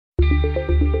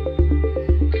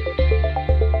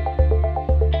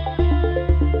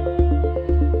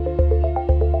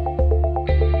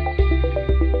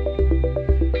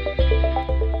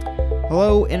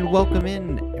Hello and welcome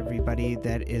in, everybody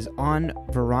that is on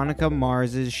Veronica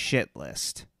Mars's shit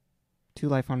list. To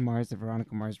Life on Mars, the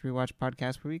Veronica Mars Rewatch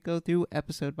podcast, where we go through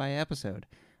episode by episode.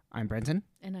 I'm Brenton.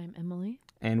 And I'm Emily.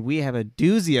 And we have a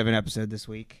doozy of an episode this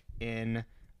week in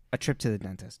A Trip to the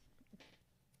Dentist.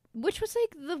 Which was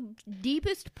like the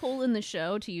deepest pull in the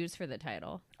show to use for the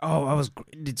title. Oh,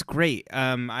 it's great.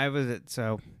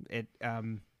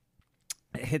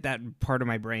 It hit that part of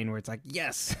my brain where it's like,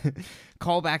 yes,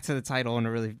 call back to the title in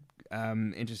a really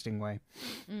interesting way.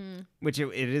 Which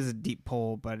it is a deep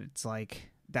pull, but it's like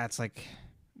that's like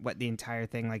what the entire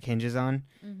thing like hinges on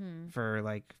for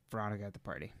like Veronica at the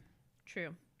party.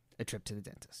 True. A trip to the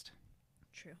dentist.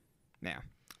 True. Yeah.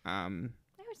 I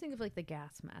always think of like the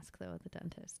gas mask though at the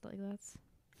dentist. Like that's.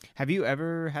 Have you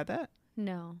ever had that?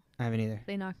 No. I haven't either.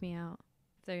 They knock me out.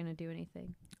 If they're gonna do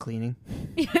anything. Cleaning.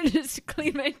 Yeah, just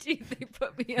clean my teeth. They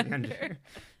put me under. It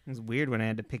was weird when I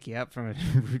had to pick you up from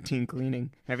a routine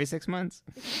cleaning every 6 months.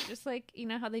 It's just like, you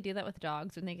know how they do that with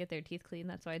dogs when they get their teeth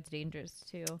cleaned? That's why it's dangerous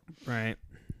to Right.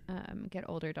 get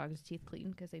older dogs' teeth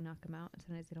cleaned because they knock them out and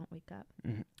sometimes they don't wake up.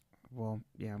 Mm-hmm. Well,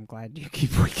 yeah, I'm glad you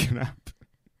keep waking up.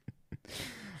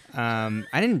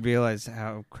 I didn't realize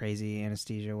how crazy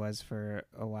anesthesia was for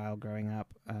a while growing up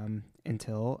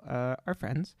until our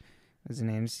friends, as an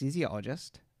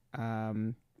anesthesiologist,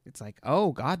 it's like,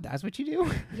 oh, God, that's what you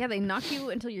do? Yeah, they knock you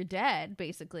until you're dead,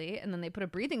 basically, and then they put a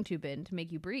breathing tube in to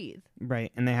make you breathe.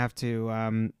 Right, and they have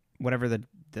to, whatever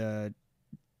the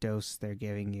dose they're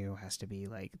giving you has to be,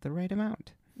 like, the right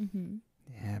amount. Mm-hmm.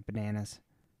 Yeah, bananas.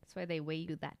 That's why they weigh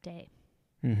you that day.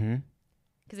 Mm-hmm.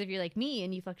 Because if you're like me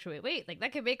and you fluctuate weight, like,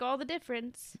 that could make all the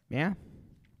difference. Yeah.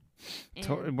 And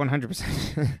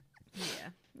 100%.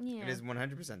 Yeah. It is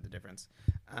 100% the difference.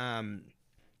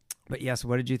 But yes,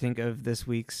 what did you think of this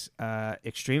week's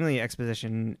extremely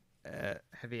exposition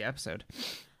heavy episode?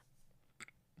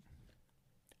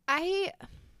 I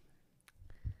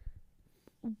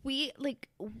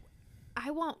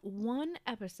want one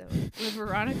episode where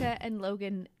Veronica and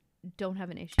Logan don't have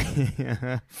an issue.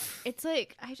 Yeah. It's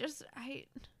like,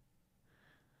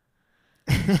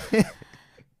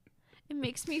 it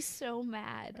makes me so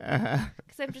mad.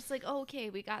 Because I'm just like, oh, okay,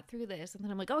 we got through this. And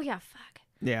then I'm like, oh, yeah, fuck.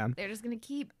 Yeah. They're just going to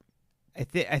keep. I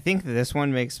think that this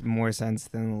one makes more sense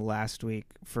than last week.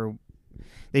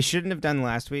 They shouldn't have done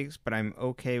last week's, but I'm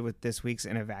okay with this week's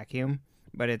in a vacuum.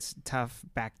 But it's tough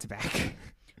back to back.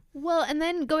 Well, and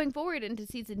then going forward into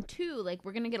season 2, like,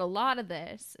 we're going to get a lot of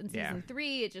this. In season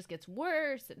 3, it just gets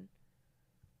worse.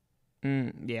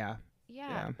 And Yeah.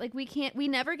 Yeah, like we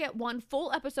never get one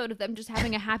full episode of them just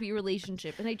having a happy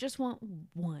relationship, and I just want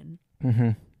one.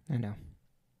 Mm-hmm. I know.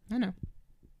 But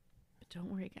don't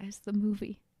worry, guys, the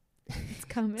movie, it's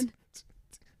coming.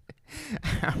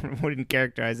 I wouldn't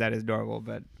characterize that as normal,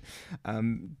 but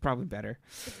probably better.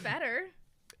 It's better.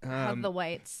 Have the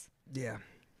whites. Yeah.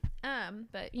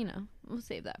 But you know, we'll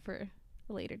save that for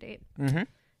a later date. Mm-hmm.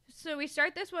 So we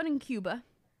start this one in Cuba.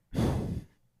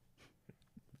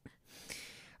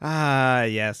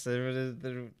 Yes.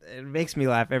 It makes me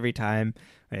laugh every time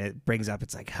when it brings up.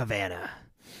 It's like Havana.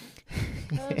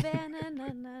 Havana, na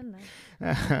na na.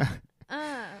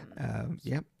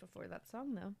 Yep. Before that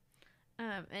song, though.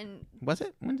 And was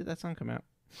it? When did that song come out?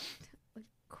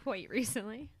 Quite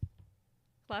recently.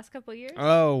 Last couple years.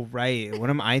 Oh, right. What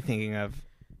am I thinking of?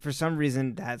 For some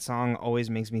reason, that song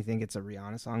always makes me think it's a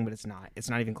Rihanna song, but it's not. It's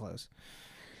not even close.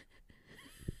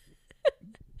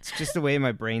 It's just the way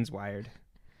my brain's wired.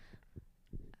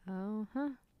 Oh, huh.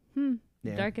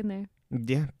 Yeah. Dark in there.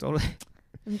 Yeah, totally.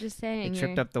 I'm just saying. It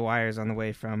tripped up the wires on the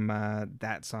way from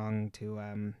that song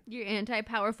to... your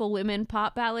anti-powerful women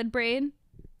pop ballad brain?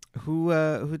 Who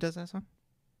does that song?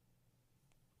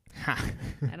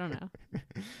 I don't know.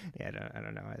 Yeah, I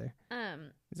don't know either.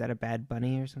 Is that a Bad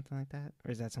Bunny or something like that?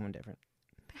 Or is that someone different?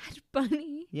 Bad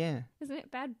Bunny? Yeah. Isn't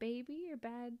it Bad Baby or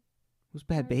Bad... Who's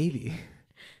Bad Baby?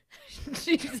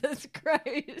 Jesus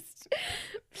Christ.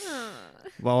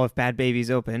 Well, if Bad Baby's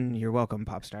open, you're welcome,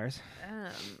 pop stars.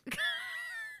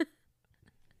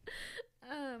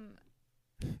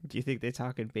 Do you think they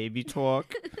talk in baby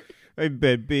talk? I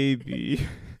bet baby.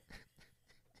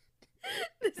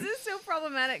 This is so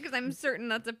problematic because I'm certain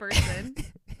that's a person.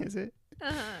 Is it?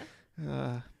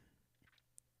 Uh-huh.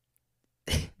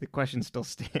 The question still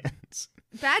stands.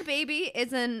 Bad Baby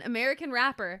is an American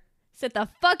rapper. Sit the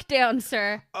fuck down,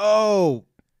 sir. Oh,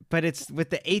 but it's with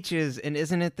the H's, and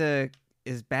isn't it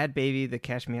is Bad Baby the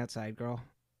Cash Me Outside girl?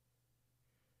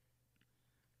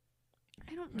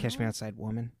 I don't know. Cash Me Outside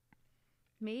woman?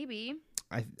 Maybe.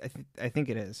 I think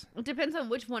it is. It depends on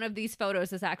which one of these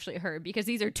photos is actually her, because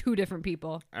these are two different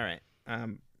people. All right.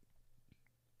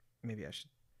 Maybe I should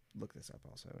look this up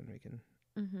also, and we can.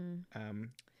 Mm-hmm.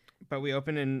 But we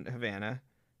open in Havana.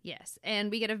 Yes,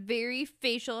 and we get a very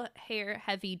facial hair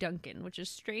heavy Duncan, which is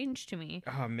strange to me.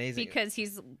 Oh, amazing! Because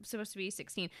he's supposed to be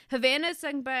 16. Havana is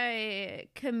sung by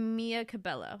Camilla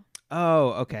Cabello. Oh,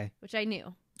 okay. Which I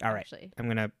knew. All right, actually. I'm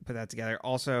gonna put that together.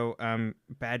 Also,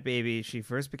 Bad Baby. She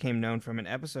first became known from an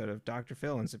episode of Dr.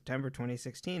 Phil in September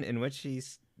 2016, in which she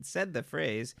said the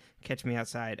phrase "Catch me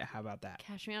outside." How about that?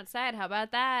 Catch me outside. How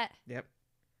about that? Yep.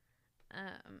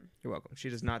 You're welcome.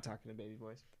 She does not talk in a baby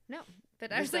voice. No,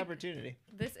 but I was like, opportunity.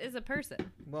 This is a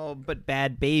person. Well, but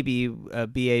Bad Baby,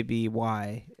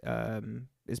 BABY,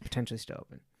 is potentially still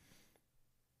open.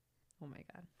 Oh my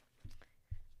god.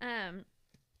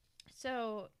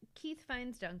 So Keith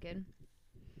finds Duncan,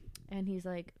 and he's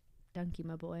like, "Dunky,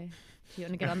 my boy, do you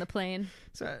want to get on the plane?"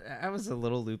 So I was a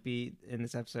little loopy in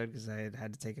this episode because I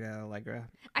had to take it out of Allegra.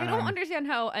 I don't understand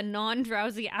how a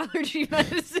non-drowsy allergy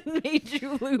medicine made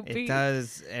you loopy. It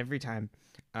does every time.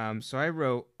 So I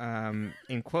wrote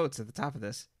in quotes at the top of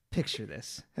this, "Picture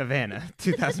this, Havana,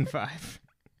 2005."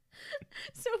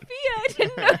 Sophia, I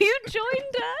didn't know you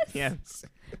joined us. Yes.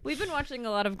 We've been watching a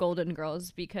lot of Golden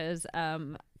Girls because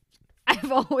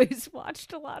I've always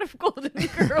watched a lot of Golden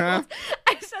Girls.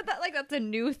 I said that like that's a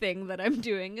new thing that I'm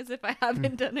doing, as if I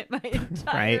haven't done it my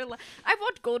entire life. I've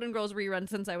watched Golden Girls reruns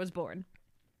since I was born.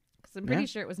 Because I'm pretty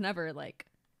sure it was never like...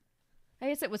 I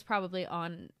guess it was probably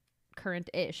on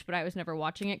current-ish, but I was never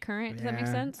watching it current. Does that make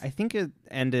sense? I think it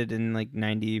ended in like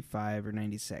 95 or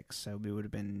 96, so we would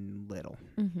have been little.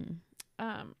 Mm-hmm.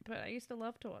 But I used to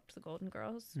love to watch the Golden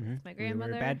Girls with my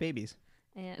grandmother. We were bad babies.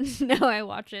 And now I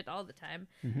watch it all the time.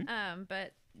 Mm-hmm.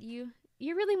 But you're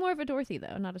really more of a Dorothy,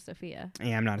 though, not a Sophia.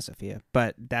 Yeah, I'm not a Sophia,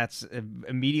 but that's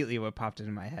immediately what popped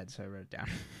into my head, so I wrote it down.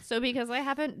 So because I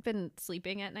haven't been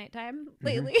sleeping at nighttime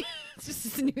lately, it's just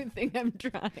this new thing I'm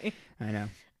trying. I know.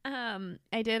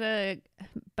 I did a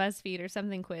BuzzFeed or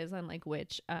something quiz on like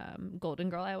which Golden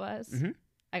Girl I was. Mm-hmm.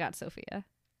 I got Sophia.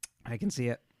 I can see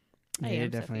it. I You're am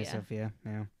definitely Sophia.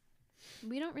 Yeah.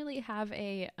 We don't really have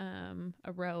a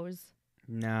Rose.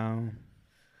 No.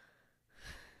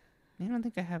 I don't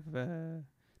think I have.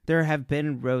 There have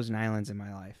been Rose and Islands in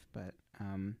my life, but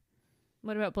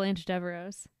what about Blanche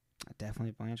Devereaux?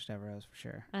 Definitely Blanche Devereaux for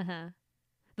sure.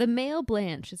 The male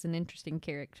Blanche is an interesting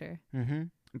character.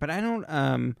 But I don't.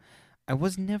 I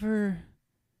was never.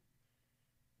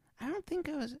 I don't think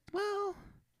I was. Well,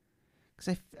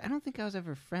 because I don't think I was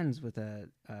ever friends with a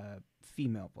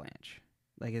female Blanche.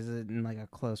 Like, is it in like a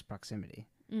close proximity?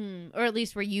 Or at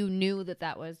least where you knew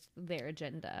that was their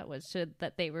agenda, was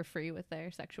that they were free with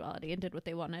their sexuality and did what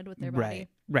they wanted with their body.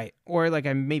 Right. Or like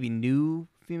I maybe knew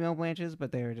female Blanches,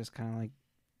 but they were just kind of like,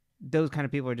 those kind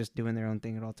of people are just doing their own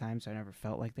thing at all times, so I never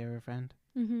felt like they were a friend.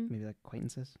 Maybe like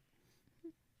acquaintances.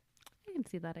 I can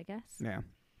see that, I guess. Yeah.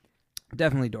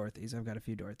 Definitely Dorothy's. I've got a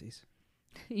few Dorothy's.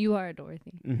 You are a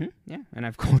Dorothy. Yeah, and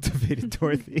I've cultivated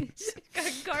Dorothy's. Got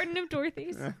a garden of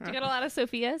Dorothy's. You got a lot of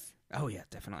Sophias? Oh, yeah,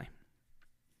 definitely.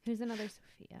 Who's another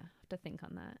Sophia? I have to think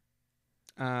on that.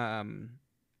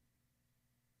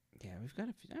 Yeah, we've got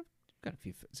a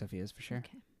few Sophias for sure.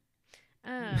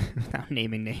 Okay. Without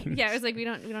naming names. Yeah, I was like, we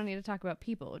don't need to talk about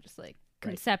people. Just like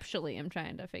conceptually, I'm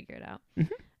trying to figure it out.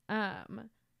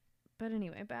 But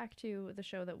anyway, back to the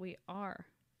show that we are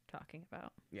talking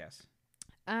about. Yes.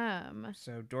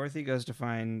 So Dorothy goes to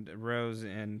find Rose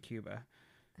in Cuba.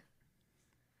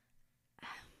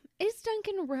 Is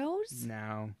Duncan Rose?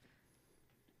 No.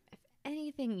 If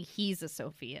anything, he's a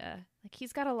Sophia. Like,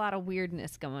 he's got a lot of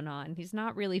weirdness going on. He's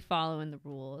not really following the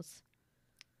rules.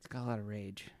 He's got a lot of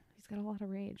rage. He's got a lot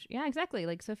of rage. Yeah, exactly.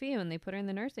 Like Sophia when they put her in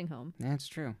the nursing home. That's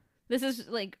true. This is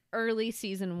like early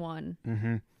season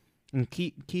 1. And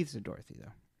Keith's a Dorothy,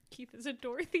 though. Keith is a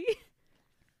Dorothy?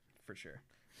 For sure.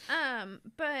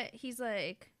 But he's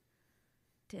like,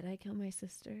 did I kill my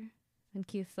sister? And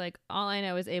Keith's like, all I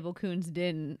know is Abel Coons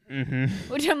didn't.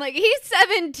 Which I'm like, he's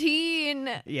 17.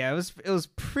 Yeah, it was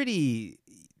pretty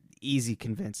easy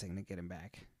convincing to get him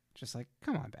back. Just like,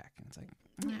 come on back. And it's like,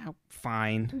 yeah,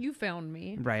 fine. You found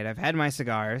me. Right, I've had my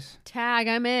cigars. Tag,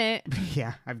 I'm it.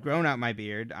 Yeah, I've grown out my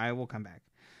beard. I will come back.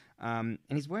 And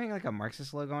he's wearing like a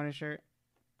Marxist logo on his shirt.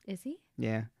 Is he?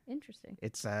 Yeah. Interesting.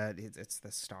 It's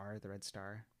the star, the red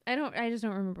star. I just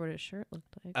don't remember what his shirt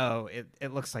looked like. Oh,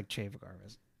 it looks like Che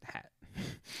Guevara's hat.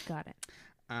 Got it.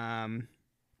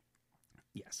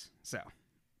 Yes. So.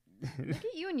 Look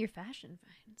at you and your fashion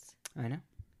finds. I know.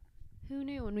 Who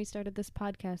knew when we started this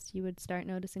podcast you would start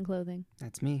noticing clothing?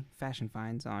 That's me. Fashion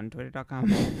finds on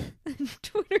twitter.com.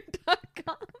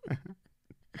 Twitter.com.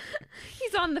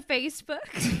 He's on the Facebook.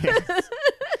 Yes.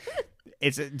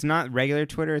 It's not regular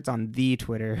Twitter. It's on the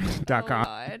twitter.com. Oh,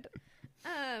 God.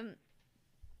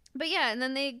 Yeah, and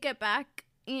then they get back,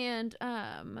 and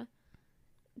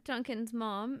Duncan's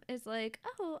mom is like,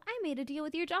 "Oh, I made a deal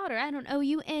with your daughter. I don't owe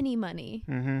you any money."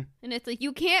 Mm-hmm. And it's like,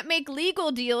 you can't make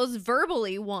legal deals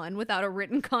verbally, one, without a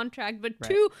written contract, but Right.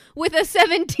 two, with a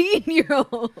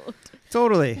 17-year-old.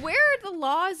 Totally. Where are the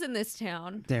laws in this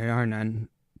town? There are none.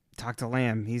 Talk to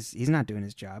Lamb. He's not doing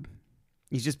his job.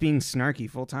 He's just being snarky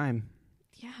full time.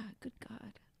 Yeah, good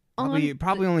God.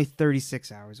 Probably only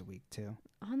 36 hours a week, too.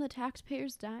 On the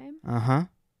taxpayer's dime? Uh-huh.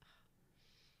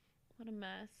 What a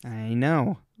mess. I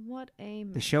know. What a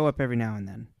They mess. show up every now and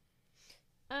then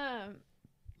Um,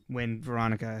 when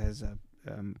Veronica has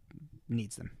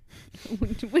needs them.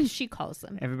 when she calls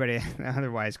them. Everybody,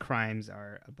 otherwise, crimes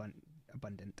are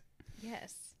abundant.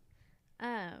 Yes.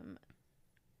 And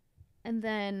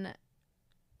then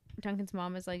Duncan's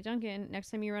mom is like, Duncan,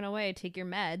 next time you run away, take your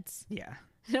meds. Yeah.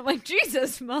 And I'm like,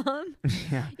 Jesus, Mom.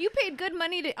 Yeah. You paid good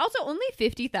money to... Also, only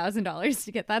 $50,000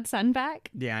 to get that son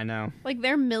back. Yeah, I know. Like,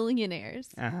 they're millionaires.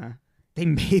 Uh-huh. They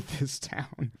made this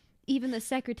town. Even the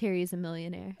secretary is a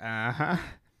millionaire. Uh-huh.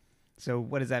 So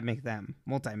what does that make them?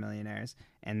 Multimillionaires.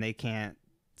 And they can't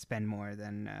spend more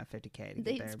than $50K to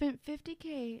They get their... spent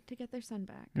 $50K to get their son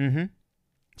back. Mm-hmm.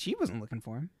 She wasn't looking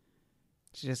for him.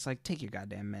 She's just like, take your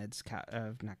goddamn meds.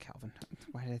 Not Calvin.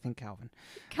 Why did I think Calvin?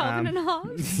 Calvin and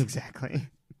Hobbes. Exactly.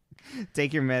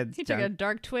 Take your meds. He took a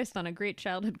dark twist on a great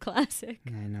childhood classic.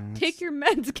 I know. Take your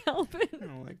meds, I Calvin.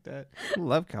 don't like that. I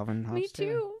love Calvin and Hobbes. Me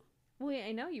too. Wait,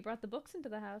 I know you brought the books into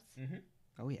the house. Mm-hmm.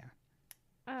 Oh yeah.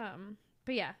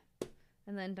 But yeah.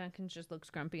 And then Duncan just looks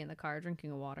grumpy in the car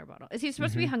drinking a water bottle. Is he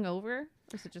supposed to be hungover? Or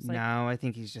is it just like... No, I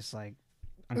think he's just like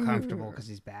uncomfortable because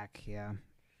he's back. Yeah.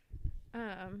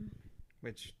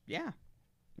 Which, yeah.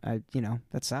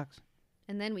 That sucks.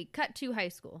 And then we cut to high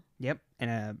school. Yep.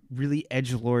 And a really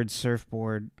edgelord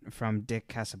surfboard from Dick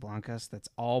Casablancas that's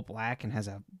all black and has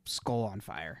a skull on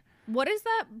fire. What is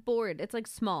that board? It's like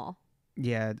small.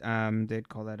 Yeah. They'd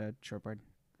call that a shortboard.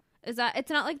 Is that...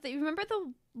 It's not like... You remember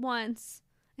the ones...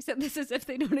 I said this as if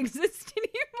they don't exist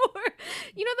anymore.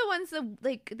 You know the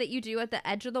ones that you do at the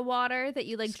edge of the water that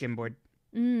you like... Skimboard.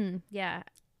 Yeah.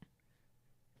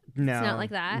 No. It's not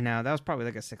like that? No, that was probably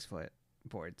like a 6-foot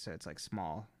board, so it's like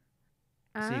small.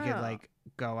 So you could like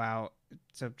go out.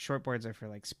 So shortboards are for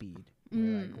like speed.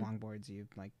 Where, like longboards you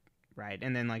like ride,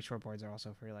 and then like shortboards are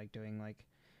also for like doing like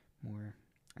more,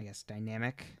 I guess,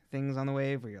 dynamic things on the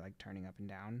wave where you're like turning up and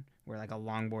down. Where like a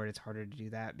longboard, it's harder to do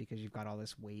that because you've got all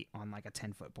this weight on like a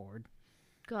 10-foot board.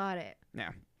 Got it.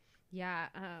 Yeah. Yeah.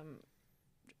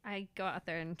 I go out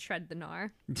there and tread the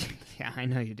gnar. Yeah, I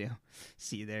know you do.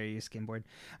 See you there, you skimboard.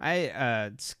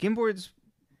 Skimboards.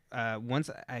 Once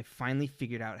I finally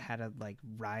figured out how to like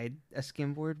ride a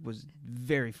skimboard was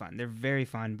very fun. They're very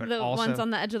fun, but the also ones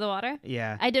on the edge of the water.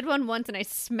 Yeah, I did one once and I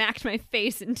smacked my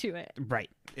face into it. right.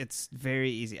 It's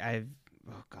very easy. I've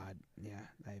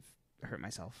hurt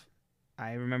myself.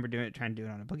 I remember trying to do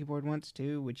it on a boogie board once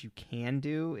too, which you can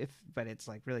do but it's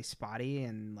like really spotty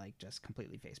and like just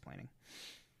completely face planting.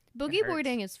 Boogie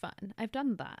boarding is fun. I've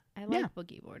done that. I like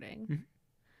boogie boarding. Mm-hmm.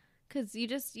 Because you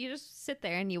just sit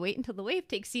there and you wait until the wave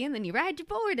takes you and then you ride your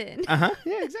board in. Yeah,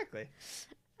 exactly.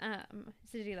 I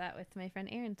used to do that with my friend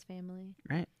Aaron's family.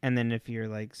 Right. And then if you're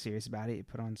like serious about it, you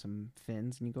put on some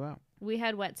fins and you go out. We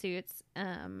had wetsuits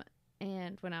and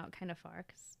went out kind of far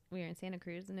because we were in Santa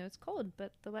Cruz and it was cold,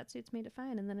 but the wetsuits made it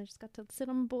fine. And then I just got to sit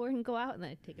on the board and go out and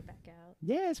then I'd take it back out.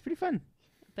 Yeah, it's pretty fun.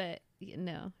 But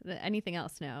no, anything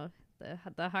else, no.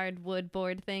 The hardwood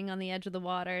board thing on the edge of the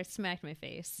water smacked my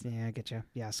face. Yeah, I get you.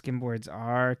 Yeah, skimboards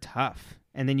are tough.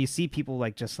 And then you see people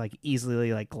like just like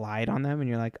easily like glide on them and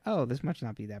you're like, oh, this must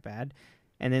not be that bad.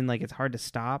 And then like it's hard to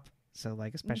stop. So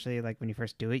like especially like when you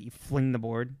first do it, you fling the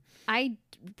board.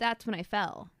 That's when I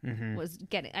fell. Mm-hmm. Was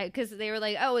getting because they were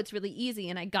like, oh, it's really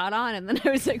easy, and I got on, and then I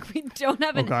was like, we don't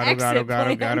have an exit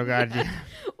plan. Oh god. Yeah.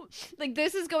 Like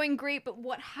this is going great, but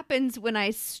what happens when I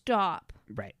stop?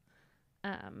 Right.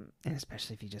 And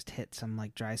especially if you just hit some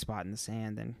like dry spot in the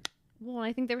sand, then. Well,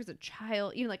 I think there was a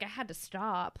child. Like I had to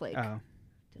stop. Like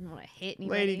didn't want to hit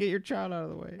anybody. Lady, get your child out of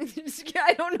the way.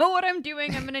 I don't know what I'm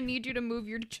doing. I'm gonna need you to move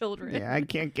your children. Yeah, I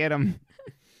can't get them.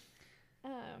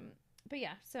 But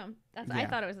yeah, so I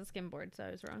thought it was a skimboard, so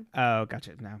I was wrong. Oh,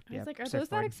 gotcha. No, I was like, are those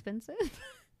that expensive?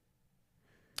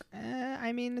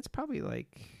 I mean, it's probably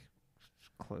like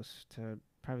close to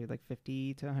probably like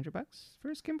 $50 to $100 for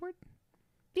a skimboard.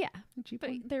 Yeah, cheap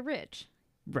but one. they're rich.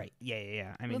 Right.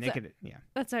 Yeah. I mean, they could. Yeah.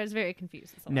 That's why I was very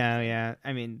confused. No. Yeah.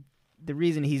 I mean, the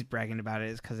reason he's bragging about it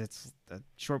is because it's a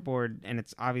shortboard and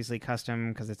it's obviously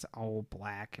custom because it's all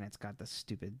black and it's got the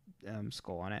stupid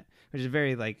skull on it, which is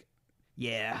very like,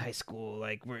 yeah, high school.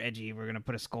 Like we're edgy. We're gonna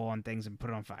put a skull on things and put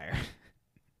it on fire.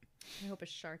 I hope a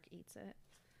shark eats it.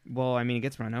 Well, I mean, it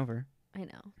gets run over. I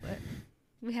know, but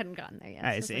we hadn't gotten there yet.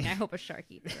 I So see. I hope a shark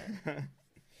eats it.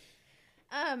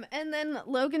 And then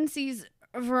Logan sees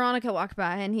Veronica walk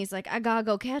by, and he's like, I gotta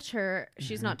go catch her.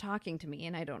 She's not talking to me,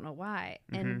 and I don't know why.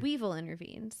 And Weevil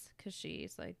intervenes, because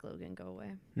she's like, Logan, go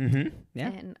away. Yeah.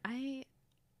 And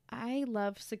I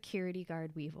love security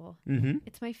guard Weevil.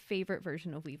 It's my favorite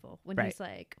version of Weevil. When he's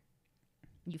like,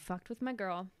 you fucked with my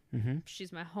girl.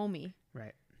 She's my homie.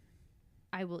 Right.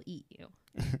 I will eat you.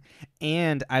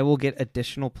 And I will get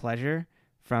additional pleasure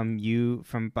from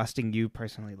busting you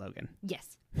personally, Logan.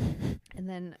 Yes. And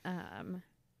then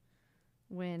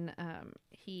when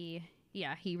he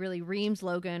really reams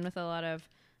Logan with a lot of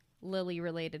Lily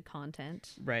related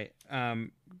content. Right.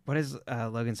 What does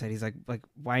Logan said? He's like,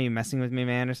 why are you messing with me,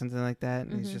 man, or something like that?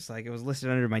 And he's just like, it was listed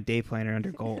under my day planner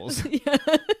under goals.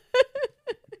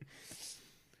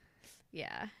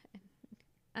 Yeah.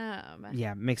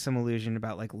 Yeah, make some illusion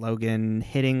about like Logan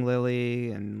hitting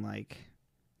Lily and like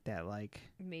that, like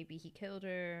maybe he killed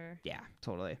her. Yeah,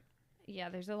 totally. Yeah,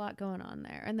 there's a lot going on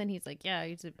there. And then he's like, yeah,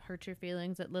 does it hurt your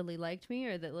feelings that Lily liked me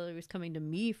or that Lily was coming to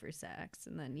me for sex?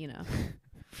 And then,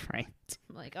 right.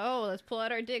 I'm like, oh, let's pull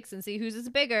out our dicks and see whose is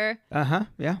bigger.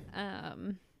 Yeah.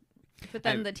 But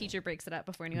then the teacher breaks it up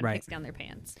before anyone takes down their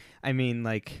pants. I mean,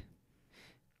 like,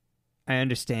 I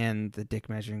understand the dick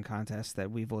measuring contest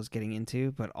that Weevil is getting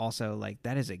into, but also, like,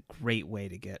 that is a great way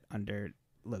to get under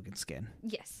Logan's skin.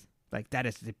 Yes. Like, that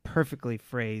is the perfectly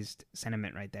phrased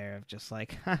sentiment right there of just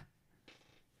like, huh.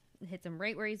 It hits him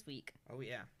right where he's weak. Oh,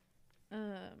 yeah.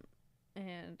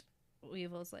 And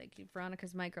Weevil's like,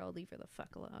 Veronica's my girl, leave her the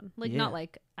fuck alone. Like, not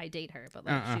like I date her, but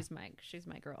like she's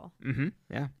my girl.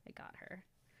 Yeah. I got her.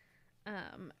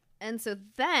 And so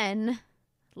then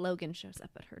Logan shows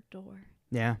up at her door.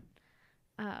 Yeah.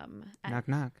 Knock,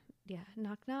 knock. Yeah,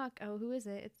 knock, knock. Oh, who is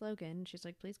it? It's Logan. She's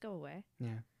like, please go away.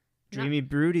 Yeah. Dreamy,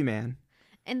 broody man.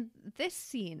 And this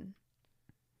scene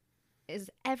is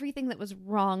everything that was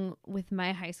wrong with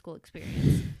my high school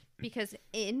experience. Because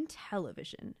in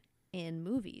television, in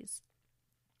movies,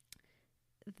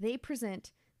 they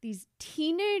present these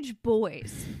teenage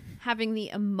boys having the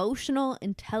emotional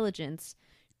intelligence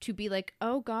to be like,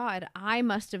 oh God, I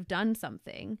must have done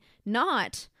something.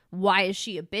 Not, why is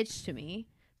she a bitch to me?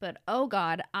 But, oh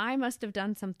God, I must have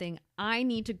done something. I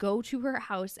need to go to her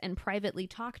house and privately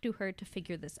talk to her to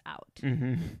figure this out.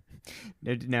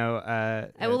 No,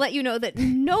 I will let you know that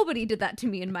nobody did that to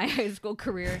me in my high school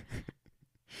career.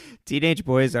 Teenage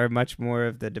boys are much more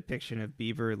of the depiction of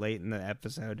Beaver late in the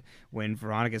episode when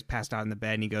Veronica's passed out in the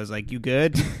bed and he goes like, you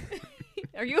good?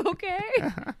 Are you okay?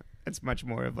 It's much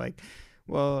more of like,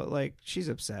 well, like, she's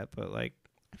upset, but like,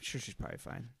 I'm sure she's probably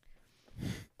fine.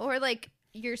 Or like,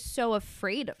 you're so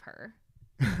afraid of her.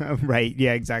 Right.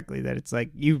 Yeah, exactly. That it's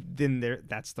like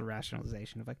that's the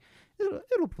rationalization of like,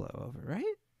 it'll blow over, right?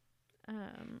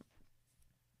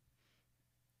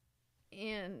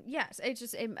 And yes,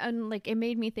 it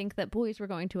made me think that boys were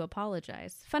going to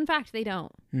apologize. Fun fact, they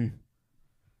don't.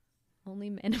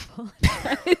 Only men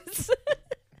apologize.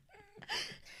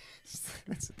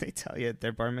 That's what they tell you at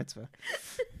their bar mitzvah.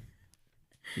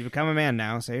 You become a man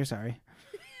now, say you're sorry.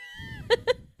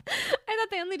 I thought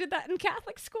they only did that in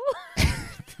Catholic school.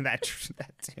 that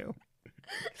too.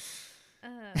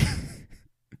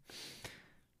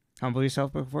 Humble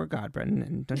yourself before God, Brendan,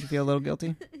 and don't you feel a little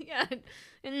guilty? Yeah.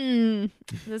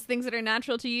 Those things that are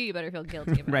natural to you, you better feel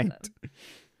guilty about right.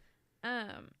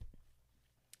 them.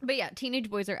 But yeah, teenage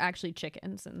boys are actually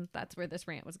chickens, and that's where this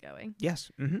rant was going.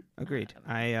 Yes. Agreed.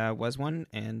 I was one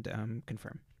and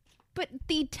confirm. But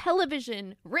the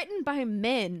television written by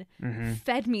men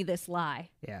fed me this lie.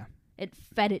 Yeah. It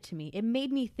fed it to me. It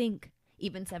made me think,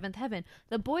 even Seventh Heaven,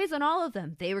 the boys on all of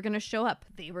them, they were going to show up.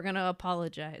 They were going to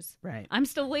apologize. Right. I'm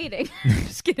still waiting.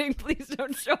 Just kidding. Please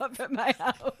don't show up at my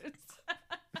house.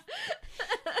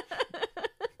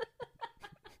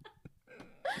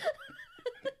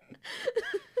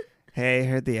 Hey,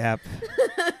 heard the app.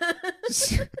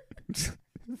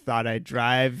 Thought I'd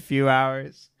drive a few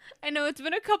hours. I know it's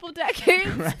been a couple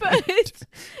decades, Right. but...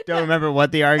 Don't remember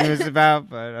what the argument was about,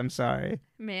 but I'm sorry.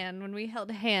 Man, when we held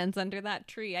hands under that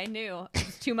tree, I knew it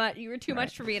was too much. You were too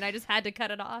much for me, and I just had to cut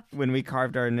it off. When we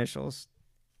carved our initials.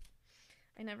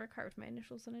 I never carved my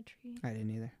initials on a tree. I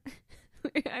didn't either.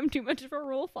 I'm too much of a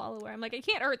rule follower. I'm like, I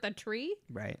can't hurt the tree.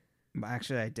 Right.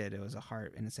 Actually, I did. It was a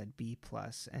heart, and it said B+,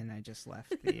 and I just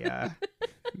left the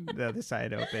the other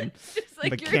side open. Just like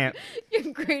but your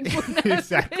grade 1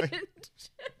 Exactly.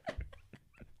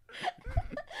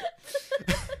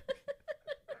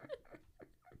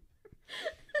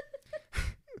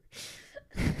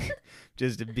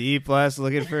 Just a B+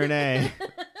 looking for an A.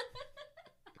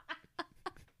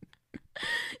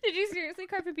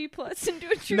 plus into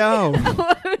a tree? No.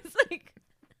 Oh, I was like,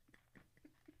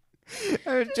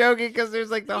 I was joking because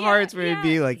there's like the hearts where it'd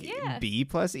be like B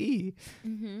plus E.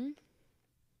 Mm-hmm.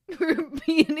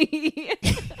 B and E.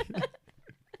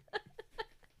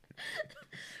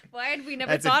 Why had we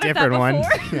never thought of that before?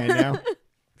 That's a different one. I know.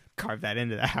 Carve that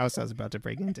into the house I was about to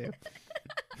break into.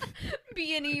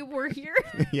 B and E were here.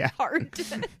 Yeah. Heart.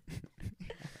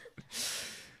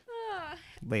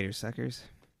 Later, suckers.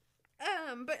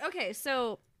 But okay,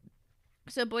 so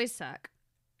boys suck.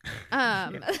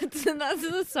 That's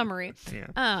the summary. Yeah.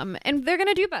 And they're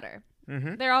gonna do better.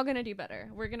 Mm-hmm. They're all gonna do better.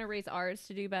 We're gonna raise ours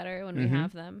to do better when we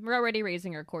have them. We're already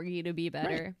raising our corgi to be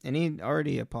better. Right. And he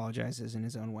already apologizes in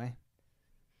his own way.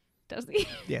 Does he?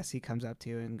 Yes, he comes up to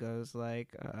you and goes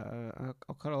like,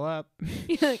 "I'll cuddle up."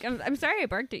 Like, I'm sorry I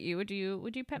barked at you. Would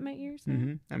you pet my ears?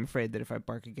 Mm-hmm. I'm afraid that if I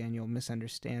bark again, you'll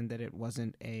misunderstand that it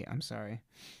wasn't a "I'm sorry."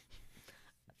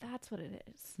 That's what it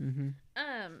is. Mm-hmm.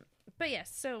 But yes,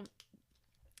 so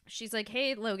she's like,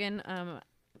 "Hey, Logan,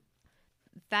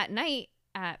 that night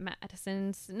at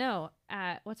Madison's,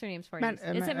 at what's her name's party?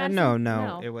 Is it Madison?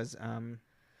 No, it was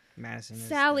Madison.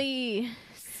 Sally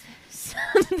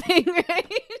something,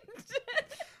 right?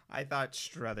 I thought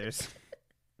Struthers.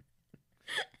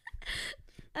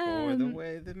 For the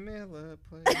way the Miller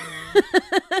plays.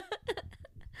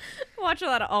 Watch a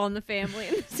lot of All in the Family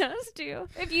in this house too.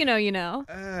 If you know, you know.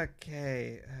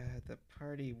 Okay, the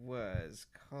party was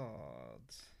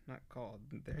not called.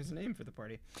 There's a name for the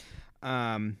party.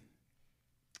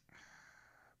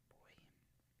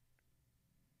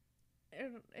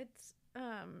 It's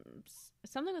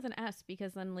something with an S,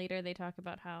 because then later they talk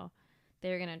about how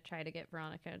they're gonna try to get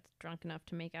Veronica drunk enough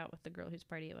to make out with the girl whose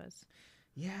party it was.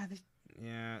 Yeah,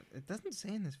 it doesn't say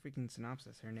in this freaking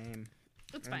synopsis her name.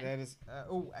 It's fine. That is.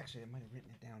 Actually, I might have written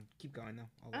it down. Keep going though.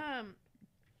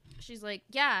 She's like,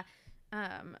 yeah,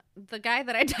 the guy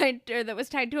that I tied, or that was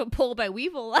tied to a pole by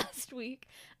Weevil last week.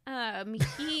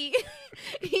 He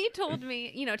told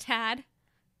me, Tad.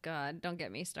 God, don't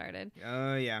get me started.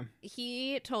 Oh, yeah.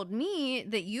 He told me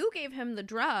that you gave him the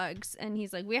drugs, and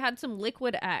he's like, we had some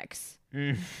Liquid X.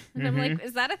 And I'm like,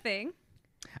 is that a thing?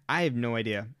 I have no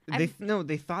idea. They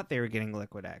thought they were getting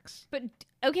Liquid X. But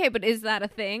is that a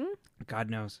thing? God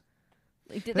knows.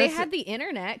 Like, they had the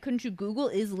internet. Couldn't you Google,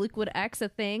 is Liquid X a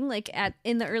thing? Like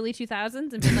in the early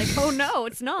 2000s, and be like, oh no,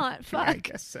 it's not. Fuck. I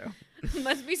guess so.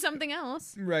 Must be something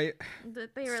else. Right.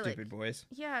 That they were Stupid boys.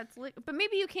 Yeah, it's but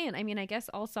maybe you can. I mean, I guess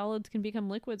all solids can become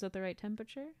liquids at the right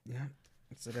temperature. Yeah.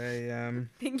 That's what I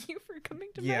Thank you for coming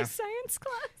to my science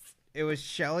class. It was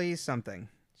Shelly something.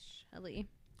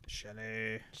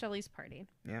 Shelly's party.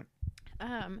 Yeah.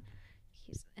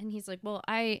 He's like, well,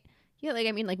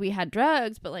 we had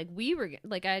drugs, but like we were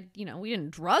like, we didn't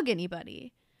drug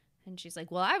anybody. And she's like,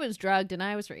 well, I was drugged and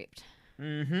I was raped.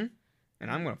 Mm-hmm. And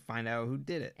I'm going to find out who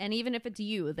did it. And even if it's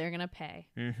you, they're going to pay.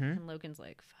 Mm-hmm. And Logan's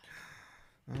like,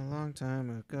 fuck. A long time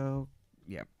ago.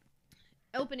 Yep.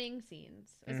 Opening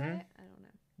scenes. Is that it? I don't know.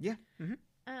 Yeah. Mm-hmm.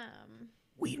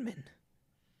 Weedman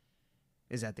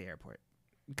is at the airport.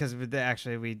 Because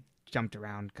we jumped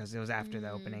around because it was after the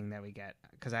opening that we get.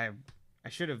 Because I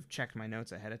should have checked my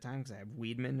notes ahead of time because I have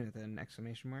Weedman with an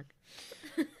exclamation mark.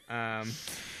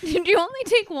 Did you only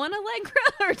take one Allegra,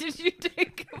 or did you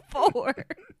take 4?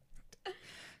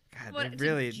 God, do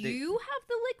you have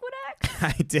the Liquid X?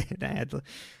 I did.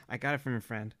 I got it from a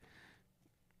friend.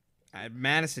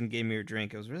 Madison gave me her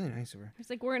drink. It was really nice of her. It's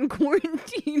like, we're in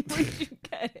quarantine. Where'd you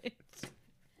get it?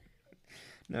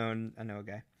 No, I know a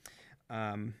guy.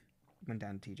 Went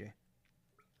down to TJ.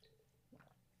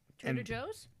 Trader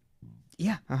Joe's?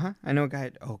 Yeah, I know a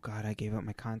guy. Oh, God, I gave up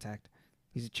my contact.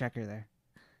 He's a checker there.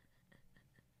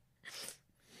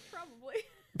 Probably.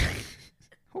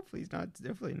 Hopefully he's not.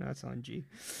 Definitely not selling G.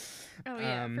 Oh,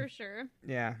 yeah, for sure.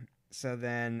 Yeah. So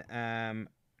then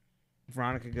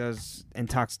Veronica goes and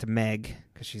talks to Meg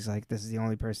because she's like, this is the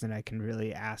only person that I can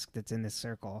really ask that's in this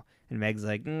circle. And Meg's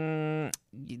like,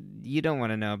 you don't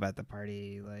want to know about the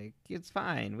party. Like, it's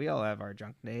fine. We all have our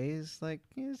drunk days. Like,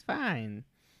 it's fine.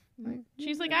 Like,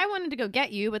 she's like, I wanted to go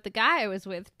get you, but the guy I was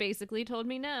with basically told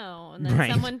me no. And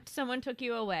then someone took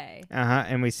you away.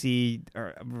 And we see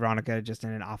Veronica just in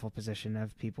an awful position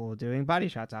of people doing body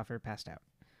shots off her, passed out.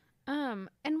 And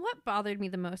what bothered me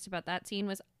the most about that scene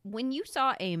was when you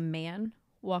saw a man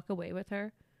walk away with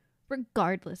her,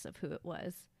 regardless of who it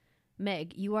was.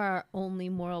 Meg, you are our only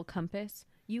moral compass.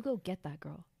 You go get that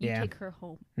girl. You take her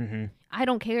home. Mm-hmm. I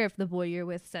don't care if the boy you're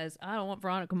with says, I don't want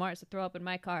Veronica Mars to throw up in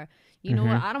my car. You know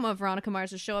what? I don't want Veronica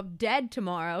Mars to show up dead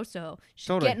tomorrow. So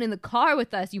she's getting in the car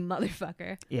with us, you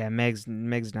motherfucker. Yeah, Meg's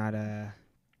not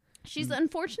She's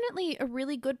unfortunately a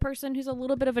really good person who's a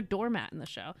little bit of a doormat in the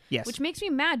show. Yes. Which makes me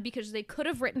mad because they could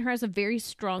have written her as a very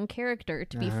strong character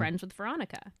to be friends with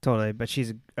Veronica. Totally, but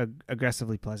she's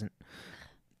aggressively pleasant.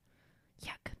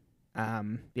 Yuck.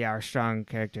 Yeah, our strong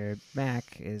character,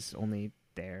 Mac, is only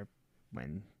there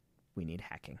when we need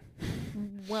hacking.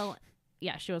 Well,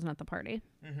 yeah, she wasn't at the party.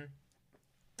 Mm-hmm.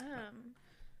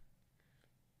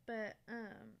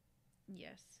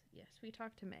 Yes, we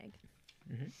talked to Meg.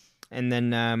 Mm-hmm. And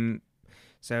then,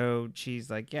 so she's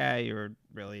like, yeah, you're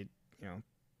really,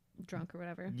 Drunk or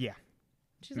whatever. yeah.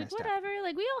 She's like, Messed up. whatever.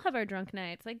 Like, we all have our drunk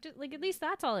nights. Like, at least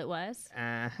that's all it was.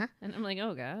 Uh-huh. And I'm like,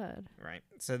 oh, God. Right.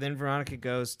 So then Veronica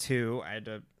goes to,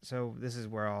 so this is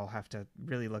where I'll have to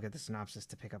really look at the synopsis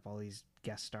to pick up all these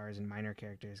guest stars and minor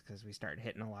characters because we start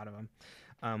hitting a lot of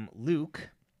them. Luke,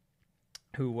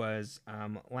 who was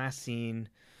last seen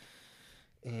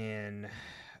in,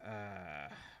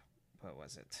 what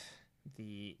was it?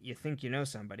 The You Think You Know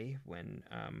Somebody when,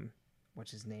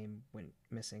 what's his name, went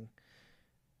missing.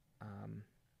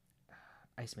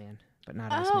 Iceman, but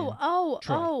not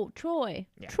Iceman. Troy.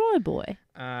 Yeah. Troy boy.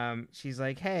 She's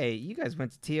like, hey, you guys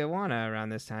went to Tijuana around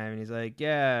this time. And he's like,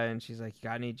 yeah. And she's like, you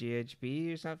got any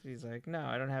GHB or something? He's like, no,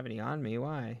 I don't have any on me.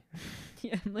 Why?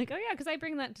 Yeah, I'm like, oh, yeah, because I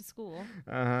bring that to school.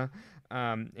 Uh-huh.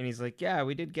 And he's like, yeah,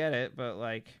 we did get it, but,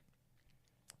 like,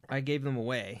 I gave them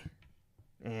away.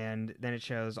 And then it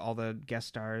shows all the guest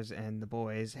stars and the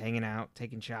boys hanging out,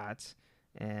 taking shots.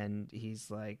 And he's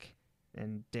like...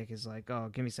 And Dick is like, oh,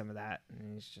 give me some of that.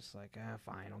 And he's just like,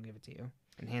 fine, I'll give it to you.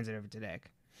 And hands it over to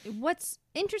Dick. What's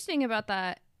interesting about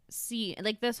that scene,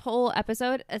 like this whole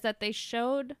episode, is that they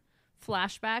showed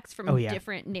flashbacks from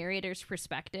different narrators'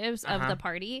 perspectives of the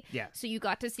party. Yeah. So you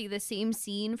got to see the same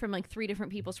scene from like 3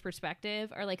 different people's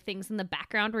perspective, or like things in the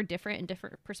background were different in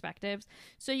different perspectives.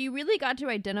 So you really got to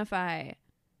identify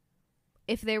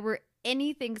if there were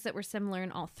any things that were similar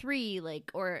in all 3,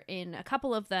 like, or in a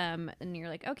couple of them, and you're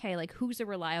like, okay, like, who's a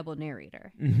reliable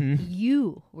narrator? Mm-hmm.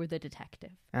 You were the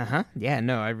detective. Uh-huh. Yeah,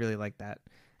 no, I really like that.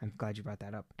 I'm glad you brought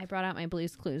that up. I brought out my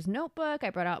Blue's Clues notebook, I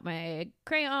brought out my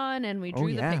crayon, and we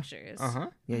drew the pictures.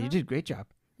 Uh-huh. Yeah, you did a great job.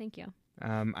 Thank you.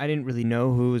 I didn't really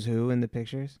know who was who in the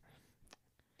pictures.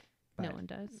 No one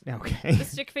does. Okay. The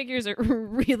stick figures are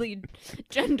really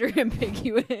gender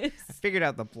ambiguous. I figured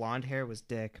out the blonde hair was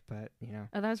Dick, but,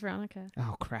 Oh, that was Veronica.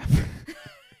 Oh, crap.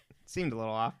 Seemed a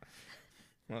little off.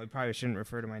 Well, we probably shouldn't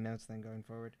refer to my notes then going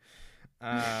forward.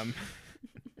 But,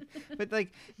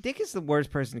 like, Dick is the worst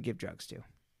person to give drugs to.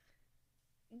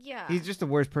 Yeah. He's just the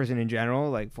worst person in general,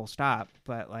 like, full stop.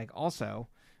 But, like, also,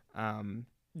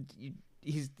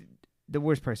 he's the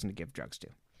worst person to give drugs to.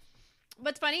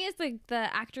 What's funny is the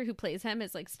actor who plays him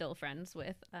is like still friends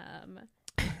with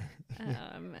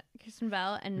Kristen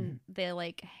Bell, and they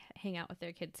like hang out with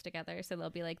their kids together. So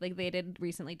they'll be like they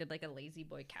recently did like a Lazy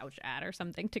Boy couch ad or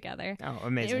something together. Oh,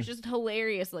 amazing! And it was just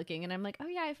hilarious looking, and I'm like, oh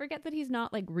yeah, I forget that he's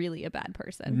not like really a bad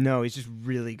person. No, he's just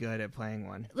really good at playing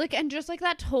one. Like, and just like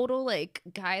that total like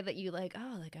guy that you like,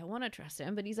 oh, like I want to trust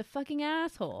him, but he's a fucking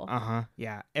asshole.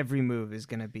 Yeah, every move is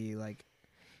gonna be like.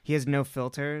 He has no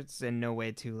filters and no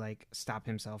way to, like, stop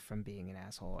himself from being an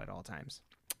asshole at all times.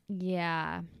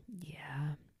 Yeah.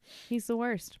 He's the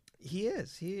worst. He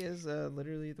is. He is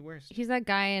literally the worst. He's that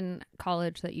guy in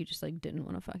college that you just, like, didn't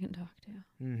want to fucking talk to.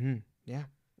 Mm-hmm. Yeah.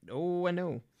 Oh, I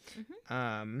know.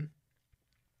 Mm-hmm.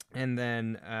 And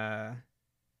then,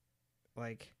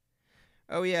 like,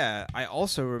 oh, yeah, I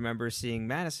also remember seeing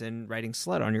Madison writing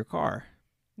slut on your car.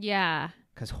 Yeah.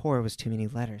 Because whore was too many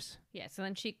letters. Yeah, so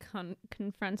then she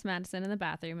confronts Madison in the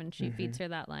bathroom and she feeds her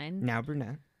that line. Now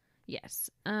brunette. Yes.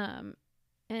 And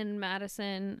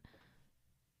Madison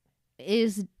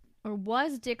is or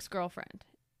was Dick's girlfriend.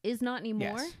 Is not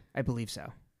anymore. Yes, I believe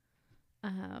so.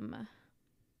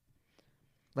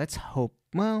 Let's hope.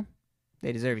 Well,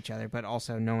 they deserve each other, but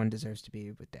also no one deserves to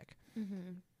be with Dick.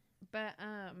 Mm-hmm. But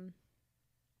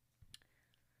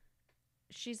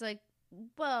she's like,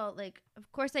 well, like,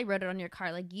 of course I wrote it on your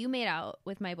car. Like, you made out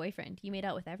with my boyfriend. You made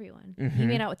out with everyone. You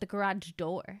made out with the garage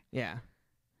door. Yeah.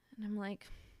 And I'm like,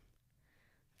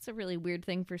 it's a really weird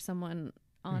thing for someone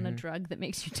on a drug that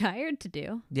makes you tired to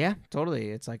do. Yeah,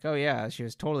 totally. It's like, oh yeah, she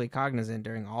was totally cognizant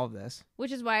during all of this.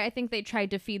 Which is why I think they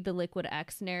tried to feed the Liquid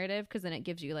X narrative, because then it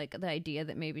gives you, like, the idea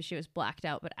that maybe she was blacked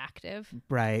out but active.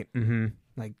 Right. Mm-hmm.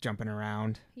 Like jumping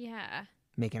around. Yeah.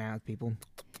 Making out with people.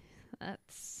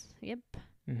 That's, yep.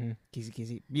 Mm-hmm.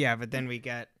 Kizzy. Yeah, but then we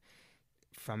get,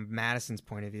 from Madison's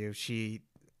point of view, she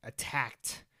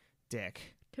attacked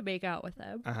Dick. To make out with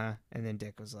him. Uh-huh. And then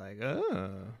Dick was like,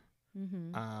 oh.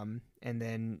 Mm-hmm. And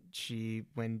then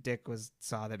when Dick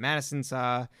saw that Madison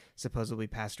saw, supposedly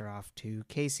passed her off to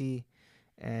Casey.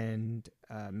 and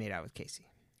made out with Casey.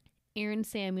 Aaron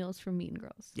Samuels from Mean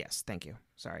Girls. Yes, thank you.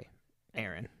 Sorry,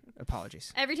 Aaron.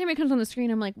 Apologies. Every time it comes on the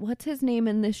screen, I'm like, what's his name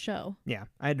in this show? Yeah,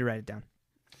 I had to write it down.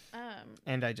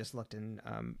 And I just looked in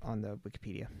on the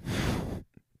Wikipedia.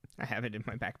 I have it in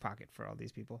my back pocket for all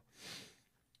these people.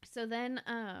 So then,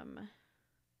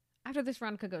 after this,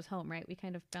 Veronica goes home, right? We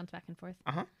kind of bounce back and forth.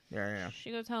 Uh-huh. Yeah.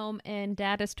 She goes home, and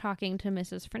Dad is talking to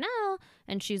Mrs. Furnell,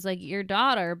 and she's like, your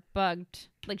daughter bugged.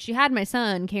 Like, she had my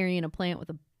son carrying a plant with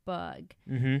a bug.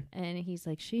 Mm-hmm. And he's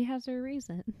like, she has her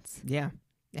reasons. Yeah.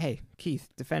 Hey, Keith,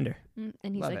 defender. And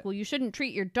he's Love like, it. well, you shouldn't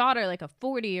treat your daughter like a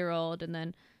 40-year-old. And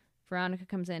then Veronica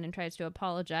comes in and tries to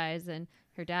apologize, and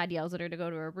her dad yells at her to go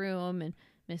to her room, and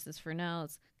Mrs. Furnell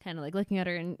is kind of like looking at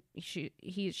her, and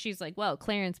she's like, well,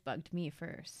 Clarence bugged me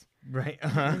first. Right.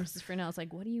 And Mrs. Furnell's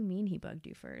like, what do you mean he bugged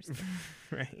you first?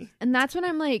 Right. And that's when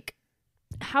I'm like,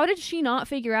 how did she not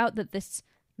figure out that this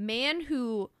man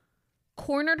who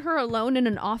cornered her alone in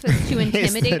an office to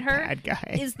intimidate her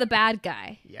is the bad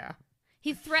guy? Yeah.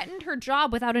 He threatened her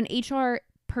job without an HR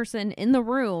person in the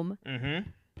room. Mm-hmm.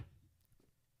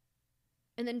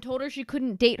 And then told her she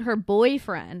couldn't date her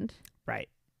boyfriend. Right.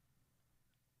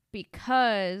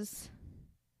 Because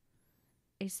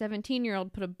a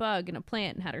 17-year-old put a bug in a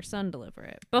plant and had her son deliver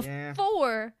it.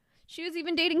 Before she was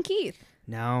even dating Keith.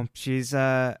 No, she's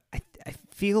I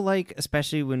feel like,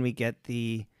 especially when we get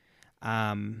the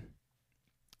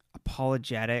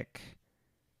apologetic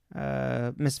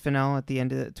Miss Fennell at the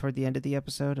end toward the end of the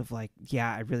episode of like,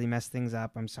 yeah, I really messed things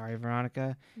up. I'm sorry,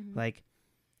 Veronica. Mm-hmm. Like,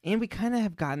 and we kind of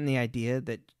have gotten the idea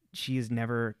that she is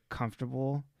never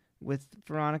comfortable with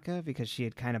Veronica because she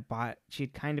had kind of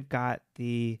got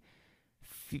the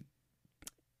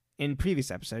in previous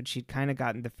episodes, she'd kind of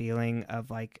gotten the feeling of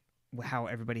like how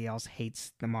everybody else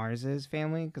hates the Marses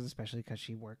family, especially because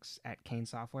she works at Kane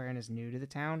Software and is new to the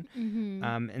town. Mm-hmm.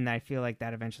 And I feel like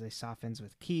that eventually softens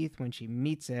with Keith when she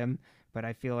meets him, but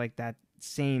I feel like that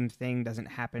same thing doesn't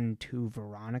happen to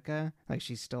Veronica. Like,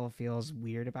 she still feels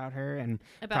weird about her and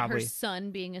about probably her son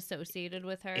being associated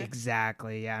with her.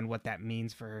 Exactly, yeah, and what that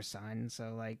means for her son.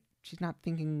 So like, she's not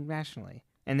thinking rationally.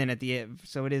 And then at the end,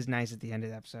 so it is nice at the end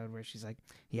of the episode where she's like,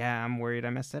 yeah, I'm worried I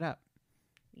messed it up.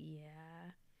 Yeah.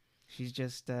 She's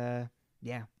just,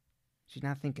 she's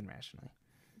not thinking rationally.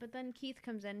 But then Keith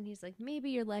comes in and he's like,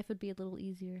 maybe your life would be a little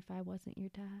easier if I wasn't your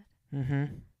dad. Mm-hmm.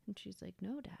 And she's like,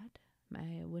 no, Dad,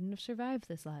 I wouldn't have survived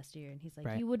this last year. And he's like,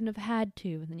 Right. You wouldn't have had to.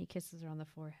 And then he kisses her on the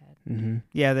forehead. Mm-hmm.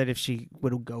 Yeah, that if she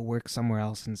would go work somewhere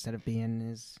else instead of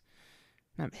being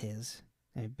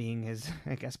being his,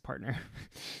 I guess, partner.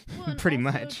 Well, and pretty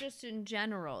also much. just in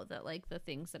general, that like the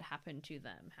things that happened to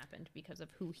them happened because of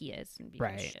who he is and because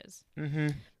Right. she is. Mm-hmm.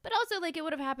 But also, like, it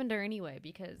would have happened to her anyway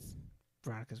because,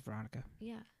 Veronica's Veronica.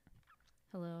 yeah.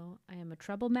 Hello, I am a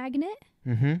trouble magnet.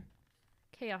 Mm-hmm.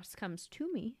 Chaos comes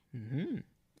to me. Mm-hmm.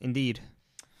 Indeed.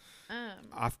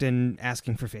 Often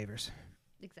asking for favors.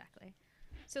 Exactly.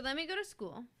 So then we go to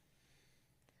school.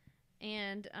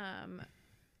 And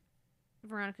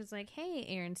Veronica's like, hey,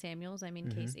 Aaron Samuels, I mean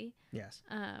Mm-hmm. Casey. Yes.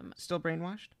 Still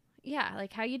brainwashed? Yeah,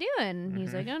 like, how you doing? And he's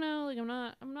Mhm. like, oh no, like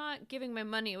I'm not giving my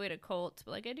money away to cults,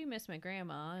 but like I do miss my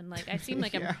grandma, and like I seem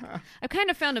like Yeah. I've kind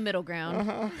of found a middle ground.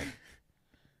 Uh-huh.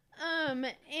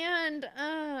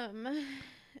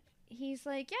 He's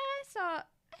like, yeah, I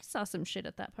saw some shit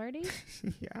at that party.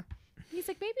 Yeah. He's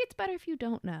like, maybe it's better if you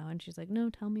don't know. And she's like, no,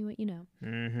 tell me what you know.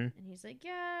 Mm-hmm. And he's like,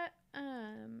 yeah,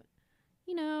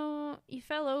 you know, you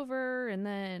fell over and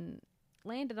then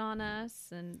landed on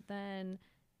us, and then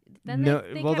No,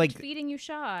 they well, kept like, feeding you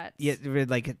shots. Yeah,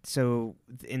 like, so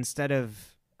instead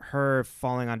of her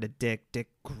falling onto Dick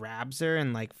grabs her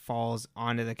and like falls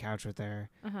onto the couch with her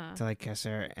to like kiss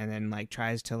her, and then like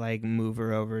tries to like move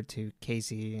her over to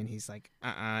Casey, and he's like,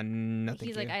 nothing.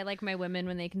 He's like, I like my women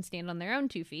when they can stand on their own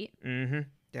 2 feet. Mm-hmm.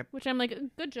 Yep. Which I'm like,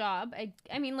 good job.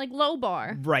 I mean, like, low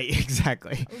bar. Right,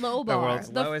 exactly. Low bar. The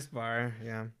world's lowest bar,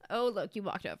 yeah. Oh, look, you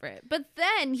walked over it. But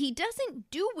then he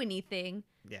doesn't do anything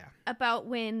Yeah. about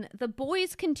when the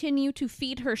boys continue to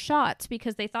feed her shots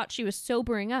because they thought she was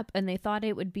sobering up, and they thought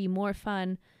it would be more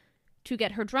fun to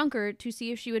get her drunker to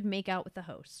see if she would make out with the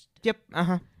host. Yep,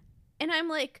 uh-huh. And I'm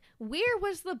like, where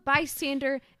was the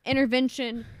bystander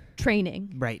intervention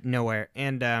training? Right, nowhere.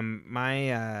 And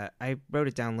I wrote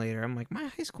it down later. I'm like, my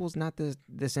high school's not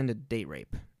this into date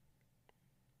rape.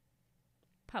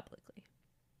 Publicly.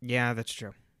 Yeah, that's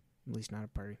true. At least not a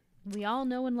party. We all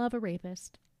know and love a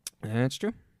rapist. That's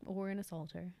true. Or an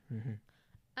assaulter. Mm-hmm.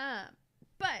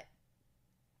 But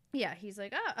yeah, he's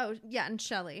like, oh yeah, and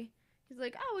Shelly. He's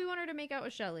like, oh, we want her to make out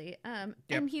with Shelly. And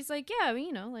he's like, yeah,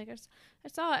 you know, like I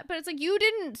saw it, but it's like, you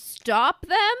didn't stop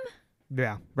them.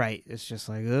 Yeah, right. It's just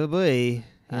like, oh boy,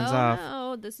 hands off.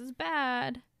 No, this is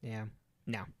bad. Yeah,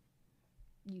 no.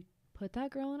 You put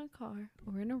that girl in a car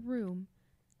or in a room.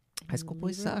 High school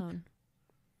boys suck. Alone.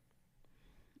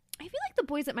 I feel like the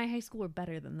boys at my high school were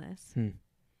better than this.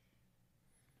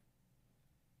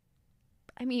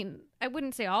 I mean, I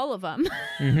wouldn't say all of them.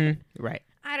 Right.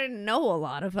 I didn't know a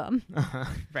lot of them.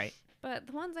 Right. But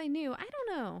the ones I knew, I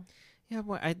don't know. Yeah,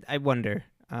 well, I wonder.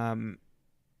 I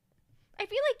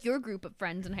feel like your group of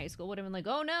friends in high school would have been like,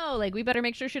 oh no, like we better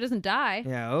make sure she doesn't die.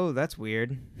 Yeah, oh, that's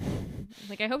weird.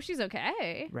 Like, I hope she's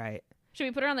okay. Right. Should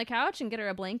we put her on the couch and get her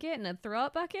a blanket and a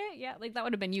throw-up bucket? Yeah, like that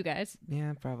would have been you guys.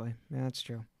 Yeah, probably. Yeah, that's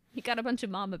true. You got a bunch of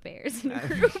mama bears in the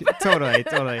group. Totally.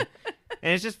 And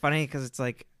it's just funny because it's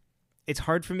like, it's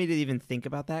hard for me to even think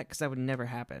about that because that would never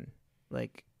happen.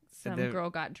 Like, some girl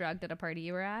got drugged at a party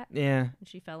you were at. Yeah. And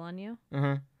she fell on you.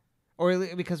 Or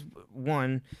because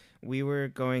one, we were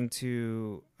going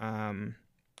to, well,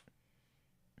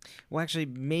 actually,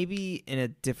 maybe in a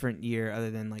different year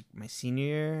other than like my senior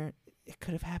year, it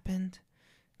could have happened.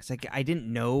 Because like I didn't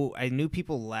know, I knew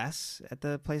people less at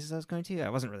the places I was going to. I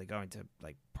wasn't really going to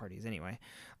like parties anyway.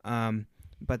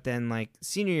 But then like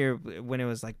senior year, when it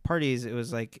was like parties, it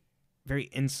was like very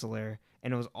insular,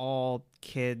 and it was all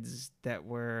kids that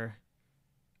were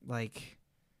like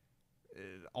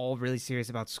all really serious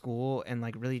about school and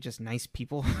like really just nice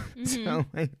people. So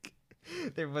like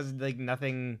there was like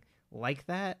nothing like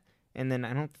that. And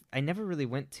then I never really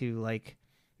went to like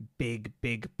big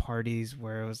parties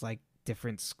where it was like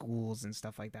different schools and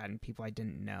stuff like that and people I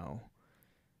didn't know.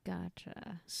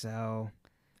 Gotcha. So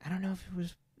I don't know if it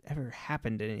was ever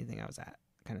happened at anything I was at,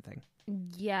 kind of thing.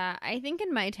 Yeah, I think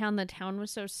in my town, the town was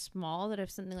so small that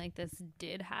if something like this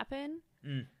did happen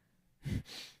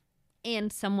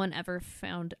and someone ever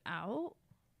found out,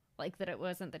 like that it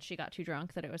wasn't that she got too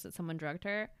drunk, that it was that someone drugged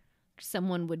her,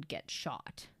 someone would get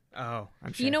shot. Oh,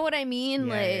 I'm sure. You know what I mean?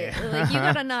 Yeah, like you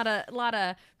got a lot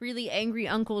of really angry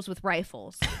uncles with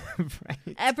rifles.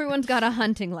 Right. Everyone's got a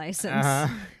hunting license.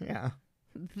 Yeah.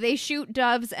 They shoot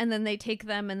doves and then they take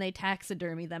them and they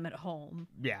taxidermy them at home.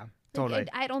 Yeah, totally. Like,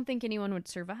 I don't think anyone would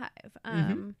survive.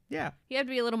 Yeah. You have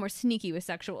to be a little more sneaky with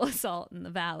sexual assault in the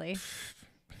valley.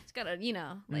 It's got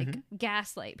to,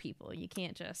 gaslight people. You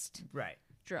can't just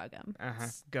drug them.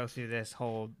 Go through this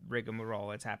whole rigmarole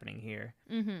that's happening here.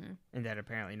 And that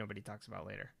apparently nobody talks about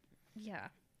later. Yeah.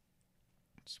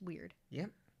 It's weird.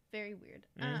 Yep. Very weird.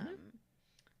 Yeah,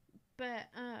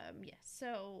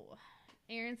 so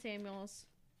Aaron Samuels,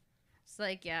 it's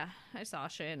like, yeah, I saw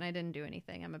shit and I didn't do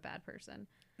anything. I'm a bad person.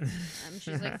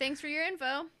 She's like, thanks for your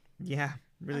info. Yeah,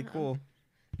 really cool.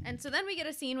 And so then we get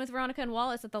a scene with Veronica and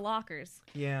Wallace at the lockers.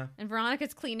 Yeah. And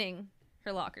Veronica's cleaning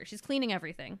her locker. She's cleaning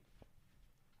everything.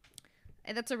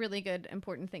 And that's a really good,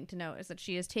 important thing to note, is that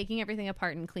she is taking everything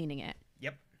apart and cleaning it.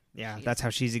 Yep. Yeah, that's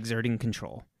how she's exerting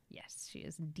control. Yes, she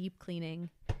is deep cleaning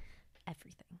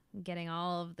everything, getting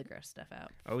all of the gross stuff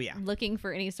out. Oh, yeah. Looking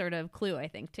for any sort of clue, I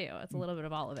think, too. It's a little bit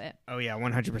of all of it. Oh, yeah,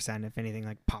 100% if anything,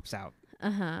 like, pops out.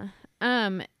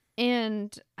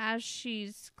 And as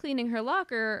she's cleaning her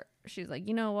locker, she's like,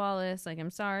 Wallace, like, I'm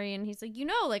sorry. And he's like,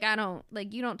 I don't,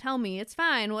 like, you don't tell me. It's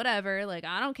fine, whatever. Like,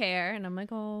 I don't care. And I'm like,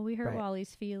 oh, we hurt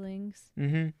Wally's feelings.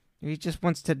 He just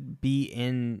wants to be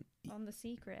on the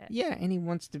secret. Yeah, and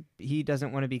he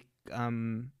doesn't want to be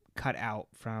cut out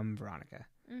from Veronica.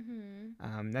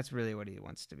 That's really what he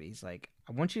wants to be. He's like,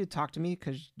 I want you to talk to me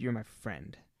because you're my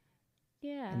friend.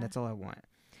 Yeah. And that's all I want.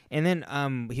 And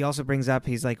then he also brings up,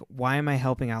 he's like, why am I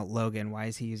helping out Logan? Why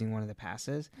is he using one of the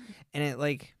passes? And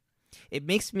it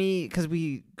makes me, because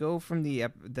we go from the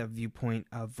viewpoint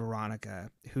of Veronica,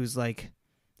 who's like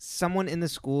someone in the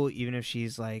school, even if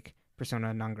she's like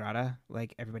persona non grata,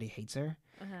 like everybody hates her,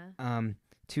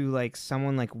 to like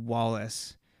someone like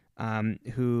Wallace,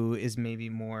 who is maybe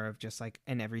more of just like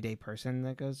an everyday person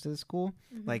that goes to the school.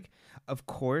 Like, of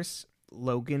course,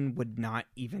 Logan would not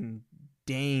even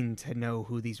deign to know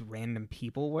who these random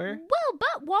people were. Well,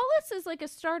 but Wallace is like a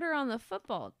starter on the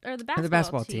football or the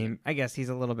basketball team. I guess he's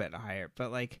a little bit higher,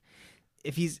 but like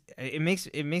if it makes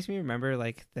me remember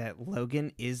like that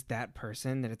Logan is that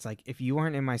person that it's like, if you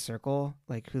aren't in my circle,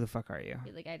 like who the fuck are you?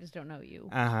 Like, I just don't know you.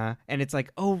 And it's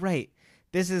like, oh right,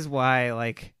 this is why,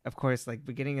 like, of course, like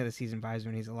beginning of the season 5 is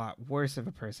when he's a lot worse of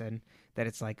a person, that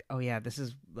it's like, oh yeah, this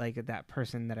is like that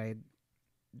person that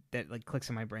like clicks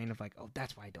in my brain of like, oh,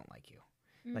 that's why I don't like you.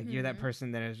 Like, you're that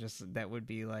person that is just, that would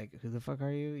be like, who the fuck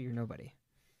are you? You're nobody.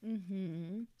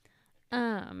 And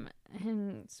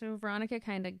so Veronica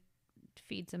kind of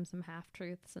feeds him some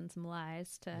half-truths and some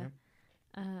lies to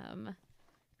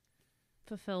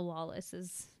fulfill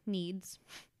Wallace's needs.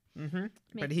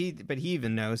 But he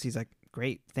even knows, he's like,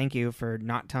 great. Thank you for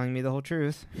not telling me the whole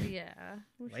truth. Yeah.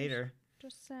 Which is Later.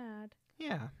 just sad.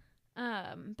 Yeah.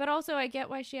 But also I get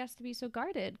why she has to be so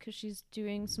guarded because she's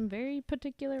doing some very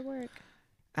particular work.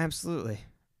 Absolutely.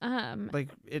 Like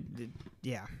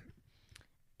yeah.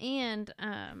 And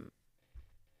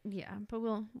yeah, but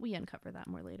we uncover that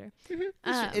more later.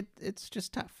 Mm-hmm. It's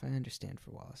just tough. I understand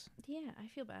for Wallace. Yeah, I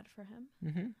feel bad for him.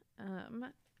 Mm-hmm.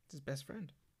 It's his best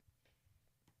friend.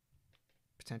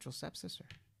 Potential stepsister.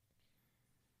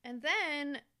 And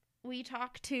then we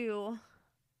talk to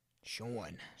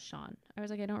Sean. I was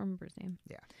like, I don't remember his name.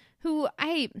 Yeah.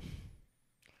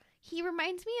 He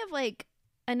reminds me of like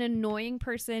an annoying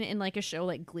person in like a show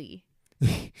like Glee.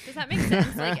 Does that make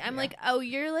sense? Like I'm like, oh,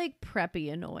 you're like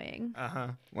preppy annoying.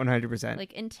 100%.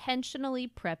 Like intentionally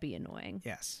preppy annoying.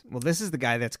 Yes. Well, this is the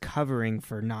guy that's covering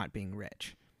for not being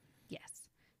rich. Yes.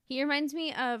 He reminds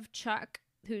me of Chuck,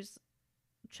 who's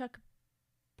Chuck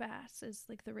Bass is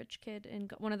like the rich kid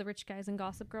and one of the rich guys in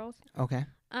Gossip Girls. Okay.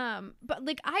 But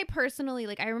like I personally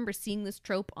like I remember seeing this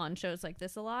trope on shows like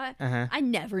this a lot. Uh-huh. I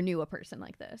never knew a person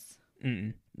like this.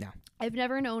 No. I've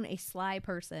never known a sly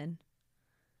person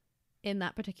in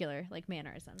that particular like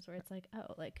mannerisms where it's like,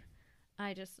 oh, like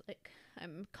I just like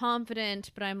I'm confident,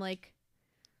 but I'm like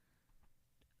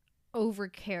over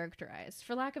characterized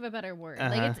for lack of a better word.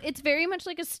 Like it's very much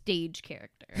like a stage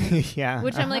character. Yeah.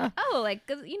 Which I'm like, oh, like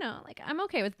 'cause, like I'm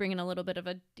okay with bringing a little bit of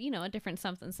a a different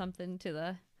something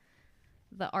to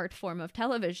the art form of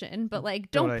television, but like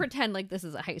don't pretend like this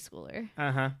is a high schooler.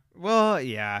 Well,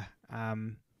 yeah.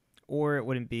 Or it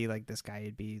wouldn't be like this guy,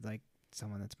 it'd be like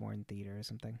someone that's more in theater or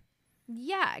something.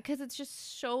 Yeah, because it's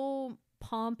just so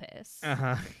pompous.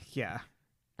 Yeah.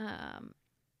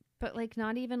 But like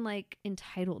not even like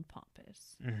entitled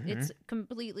pompous. Mm-hmm. It's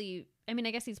completely. I mean,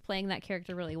 I guess he's playing that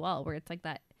character really well, where it's like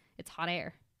that. It's hot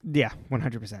air. Yeah,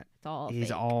 100%. It's all. He's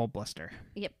fake. all bluster.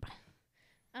 Yep.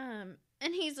 And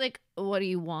he's like, "What do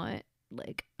you want?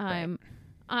 Like, I'm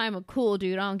a cool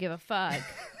dude. I don't give a fuck."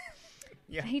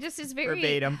 Yeah. He just is very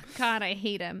verbatim. God, I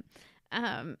hate him.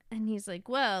 And he's like,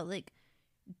 "Well, like,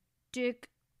 Dick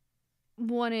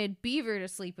wanted Beaver to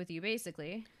sleep with you,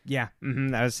 basically." Yeah,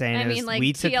 I was saying. I mean, like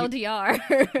we took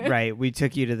TLDR. right, we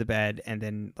took you to the bed, and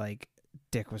then like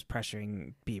Dick was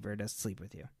pressuring Beaver to sleep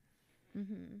with you.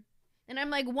 And I'm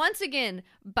like, once again,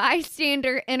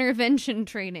 bystander intervention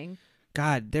training.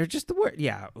 God, they're just the word.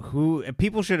 Yeah, who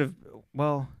people should have.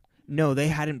 Well, no, they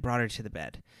hadn't brought her to the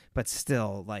bed, but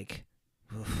still, like,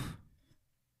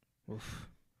 oof.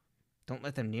 Don't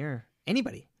let them near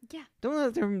anybody. Yeah, don't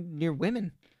let them near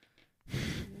women.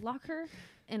 Lock her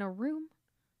in a room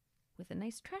with a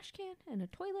nice trash can and a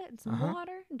toilet and some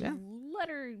water, and just let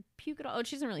her puke it all. Oh,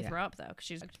 she doesn't really throw up though, because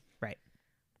she's right.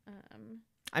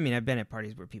 I mean, I've been at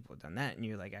parties where people have done that, and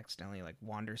you like accidentally like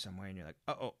wander somewhere, and you're like,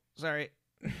 oh, sorry.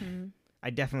 I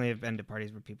definitely have been to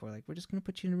parties where people are like, we're just gonna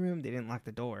put you in a room. They didn't lock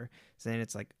the door, so then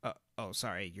it's like, oh,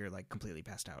 sorry, you're like completely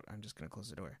passed out. I'm just gonna close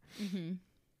the door.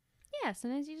 Yeah,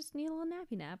 sometimes you just need a little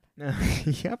nappy nap.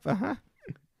 Yep.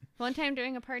 One time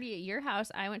during a party at your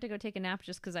house, I went to go take a nap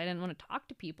just because I didn't want to talk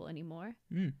to people anymore,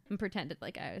 and pretended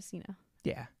like I was,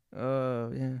 Yeah.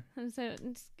 Oh, yeah. And so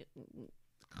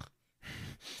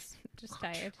just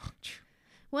tired.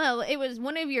 Well, it was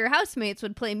one of your housemates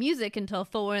would play music until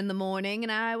 4 a.m,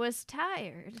 and I was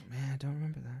tired. Man, I don't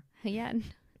remember that. Yeah.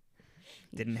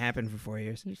 Didn't happen for 4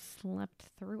 years. You slept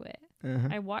through it. Uh-huh.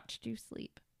 I watched you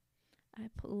sleep. I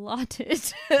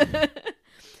plotted.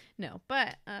 No,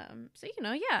 but so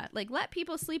yeah, like let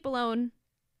people sleep alone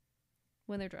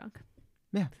when they're drunk.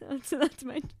 Yeah. That's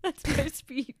my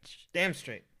speech. Damn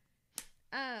straight.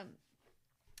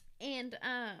 And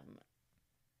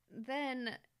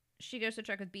then she goes to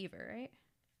check with Beaver, right?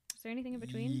 Is there anything in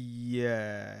between?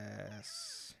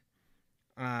 Yes.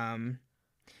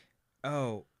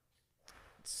 Oh.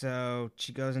 So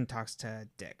she goes and talks to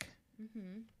Dick.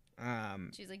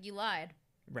 She's like, you lied.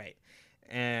 Right.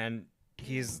 And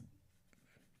he's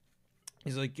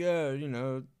like, yeah,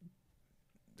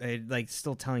 like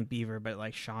still telling Beaver, but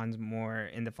like Sean's more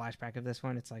in the flashback of this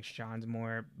one. It's like Sean's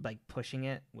more like pushing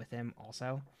it with him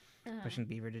also, pushing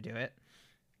Beaver to do it.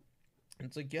 And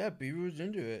it's like, yeah, Beaver was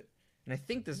into it. And I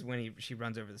think this is when she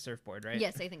runs over the surfboard, right?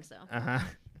 Yes, I think so.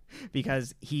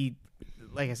 Because he,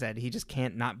 like I said, he just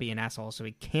can't not be an asshole, so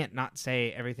he can't not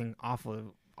say everything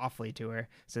awfully to her.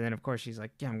 So then, of course, she's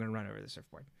like, yeah, I'm going to run over the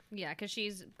surfboard. Yeah, because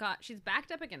she's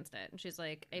backed up against it. And she's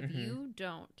like, if you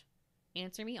don't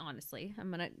answer me honestly, I'm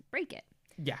going to break it.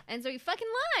 Yeah. And so he fucking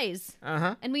lies.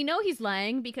 Uh-huh. And we know he's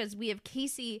lying because we have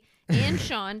Casey and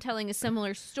Sean telling a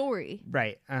similar story.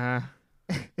 Right.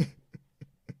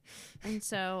 And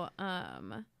so,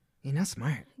 You're not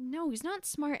smart. No, he's not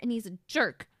smart, and he's a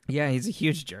jerk. Yeah, he's a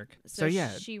huge jerk. So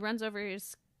yeah. She runs over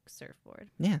his surfboard.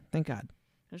 Yeah, thank God.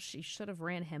 She should have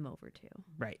ran him over, too.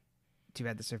 Right. Too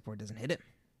bad the surfboard doesn't hit it.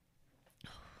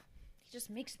 He just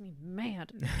makes me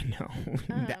mad. I know.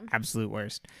 The absolute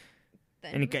worst.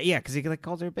 Then, And because he like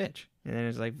calls her a bitch. And then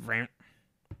it's like, Vrant.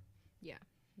 Yeah.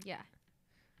 Yeah.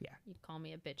 You'd call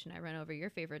me a bitch, and I run over your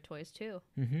favorite toys, too.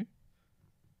 Mm-hmm.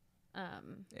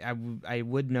 I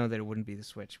would know that it wouldn't be the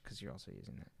Switch because you're also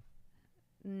using that.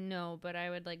 No, but I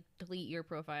would, like, delete your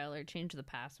profile or change the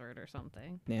password or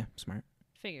something. Yeah, smart.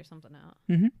 Figure something out.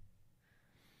 Mm-hmm.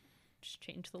 Just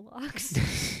change the locks.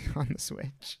 On the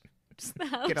Switch. Just the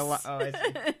house. Get a lot. Oh, I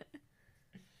see.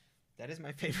 That is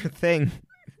my favorite thing.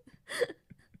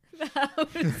 The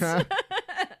house.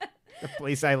 The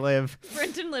place I live.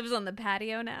 Brenton lives on the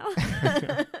patio now.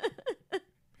 I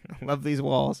love these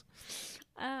walls.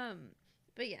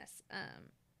 But yes.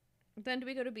 Then do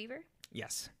we go to Beaver?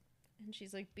 Yes. And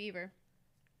she's like, Beaver,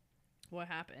 what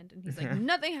happened? And he's like,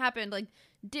 nothing happened. Like,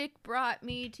 Dick brought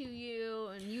me to you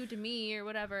and you to me or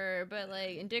whatever. But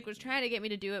like, and Dick was trying to get me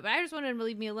to do it, but I just wanted him to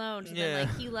leave me alone. So then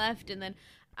like he left, and then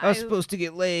I was supposed to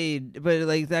get laid, but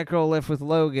like that girl left with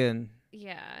Logan.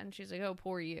 Yeah, and she's like, oh,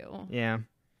 poor you. Yeah.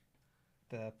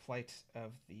 The plight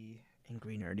of the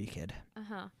angry nerdy kid.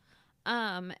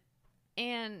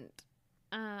 And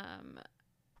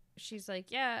she's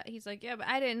like, yeah. He's like, yeah, but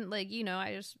I didn't, like,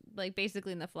 I just, like,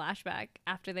 basically in the flashback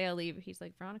after they all leave, he's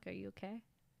like, Veronica, are you okay?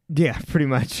 Yeah, pretty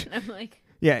much. And I'm like,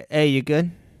 yeah, hey, you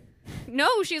good?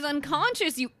 No, she's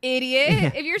unconscious, you idiot.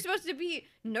 Yeah. If you're supposed to be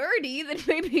nerdy, then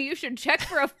maybe you should check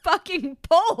for a fucking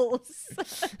pulse.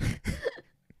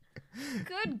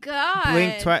 Good God.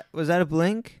 Blink twice. Was that a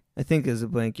blink? I think it was a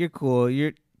blink. You're cool.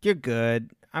 You're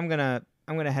good. I'm gonna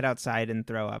head outside and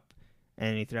throw up.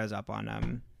 And he throws up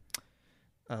on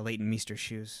Leighton Meester's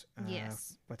shoes.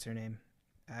 Yes. What's her name?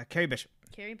 Carrie Bishop.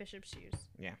 Carrie Bishop's shoes.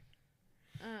 Yeah.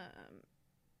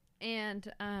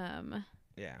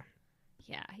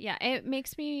 Yeah. It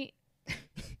makes me.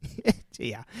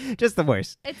 Yeah. Just the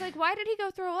worst. It's like, why did he go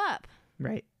throw up?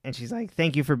 Right. And she's like,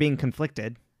 thank you for being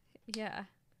conflicted. Yeah.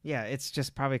 Yeah. It's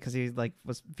just probably because he like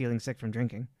was feeling sick from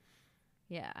drinking.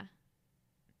 Yeah.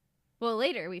 Well,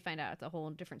 later we find out it's a whole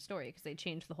different story because they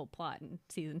changed the whole plot in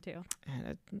season 2.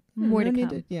 More to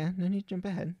come. No need to jump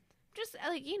ahead. Just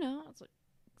like it's a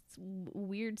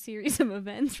weird series of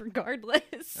events,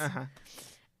 regardless.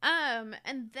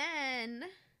 And then,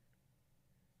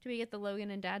 do we get the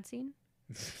Logan and Dad scene?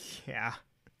 Yeah.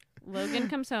 Logan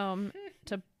comes home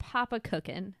to Papa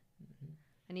cooking,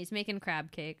 and he's making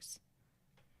crab cakes.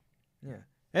 Yeah.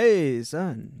 Hey,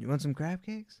 son, you want some crab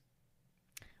cakes?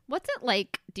 What's it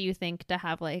like, do you think, to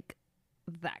have, like,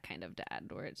 that kind of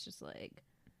dad, where it's just, like,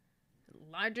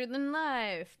 larger than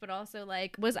life, but also,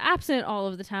 like, was absent all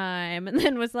of the time, and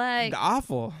then was, like...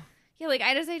 Awful. Yeah, like,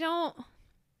 I don't...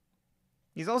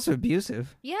 He's also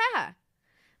abusive. Yeah.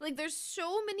 Like, there's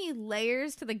so many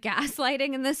layers to the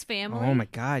gaslighting in this family. Oh, my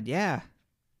God, yeah.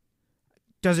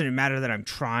 Doesn't it matter that I'm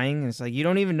trying? And it's like, you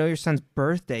don't even know your son's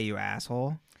birthday, you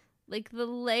asshole. Like, the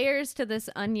layers to this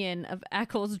onion of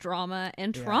Eccles drama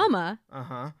and trauma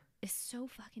is so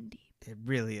fucking deep. It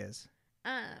really is.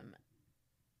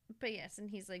 But yes, and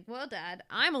he's like, well, Dad,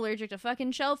 I'm allergic to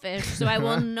fucking shellfish, so I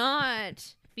will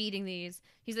not feeding these.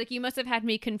 He's like, you must have had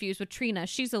me confused with Trina.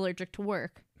 She's allergic to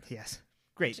work. Yes.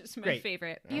 Great. Which is my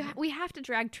favorite. We have to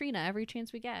drag Trina every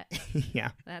chance we get.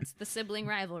 Yeah. That's the sibling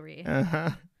rivalry.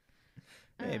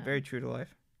 Hey, very true to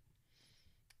life.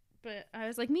 But I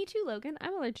was like, me too, Logan.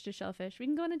 I'm allergic to shellfish. We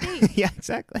can go on a date. Yeah,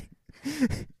 exactly.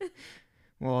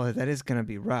 Well, that is going to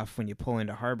be rough when you pull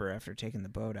into harbor after taking the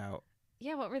boat out.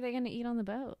 Yeah, what were they going to eat on the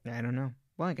boat? I don't know.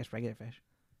 Well, I guess regular fish.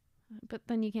 But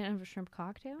then you can't have a shrimp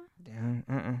cocktail?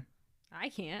 Yeah, I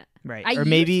can't. Right. Or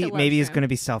maybe he's going to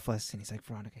be selfless and he's like,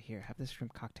 Veronica, here, have this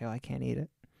shrimp cocktail. I can't eat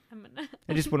it.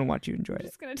 I just wouldn't want you to enjoy it. I'm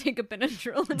just going to take a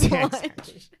Benadryl and yeah, watch.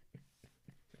 exactly.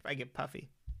 If I get puffy.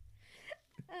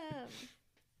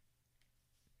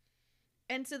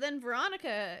 And so then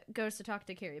Veronica goes to talk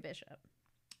to Carrie Bishop.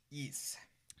 Yes.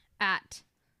 At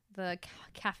the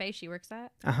cafe she works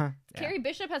at. Carrie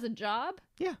Bishop has a job?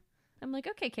 Yeah. I'm like,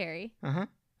 okay, Carrie.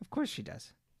 Of course she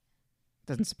does.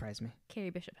 Doesn't surprise me. Carrie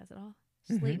Bishop has it all.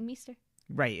 She's Leighton Meester.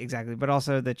 Right, exactly. But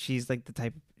also that she's like the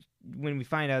type, when we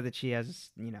find out that she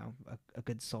has, a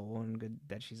good soul and good,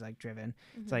 that she's like driven.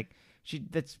 It's like, she's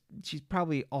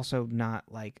probably also not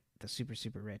like the super,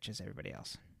 super rich as everybody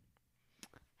else.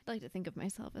 I'd like to think of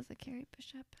myself as a Carrie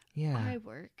Bishop. Yeah. I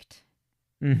worked.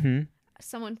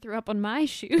 Someone threw up on my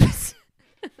shoes.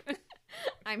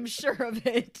 I'm sure of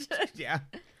it. Yeah.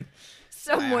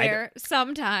 Somewhere,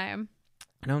 sometime.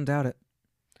 I don't doubt it.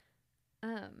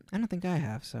 I don't think I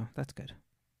have, so that's good.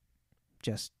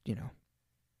 Just,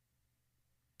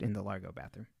 in the Largo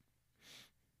bathroom.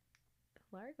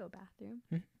 Largo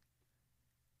bathroom?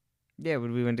 Yeah,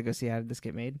 when we went to go see How Did This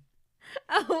Get Made?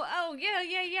 Oh,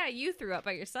 yeah. You threw up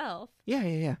by yourself.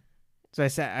 Yeah. So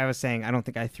I was saying, I don't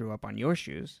think I threw up on your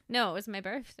shoes. No, it was my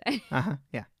birthday.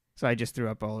 Yeah. So I just threw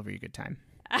up all over your good time.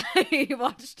 I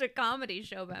watched a comedy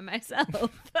show by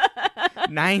myself.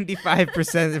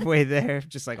 95% of the way there.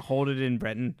 Just like, hold it in,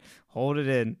 Brenton. Hold it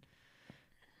in.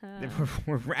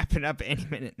 We're wrapping up any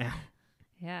minute now.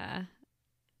 Yeah.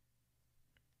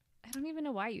 I don't even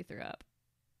know why you threw up.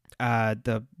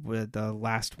 The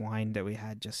last wine that we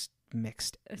had just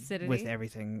mixed Acidity? with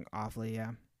everything awfully,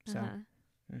 yeah. So,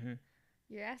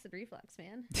 Your acid reflux,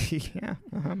 man. yeah,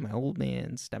 my old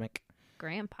man's stomach.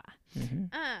 Grandpa.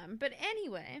 But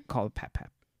anyway. Call it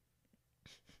pap.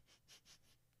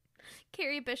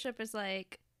 Carrie Bishop is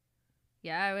like,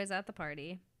 yeah, I was at the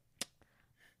party.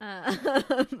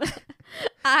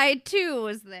 I too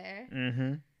was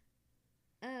there.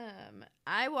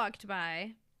 I walked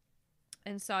by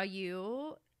and saw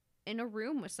you in a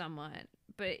room with someone.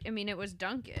 But, I mean, it was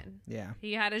Duncan. Yeah.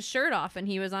 He had his shirt off and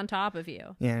he was on top of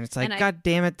you. Yeah, and it's like, God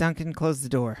damn it, Duncan, close the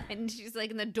door. And she's like,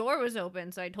 and the door was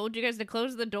open, so I told you guys to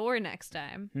close the door next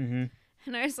time.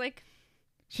 And I was like...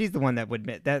 She's the one that would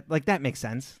admit that, like, that makes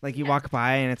sense. Like, you walk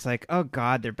by and it's like, oh,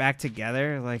 God, they're back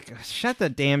together. Like, shut the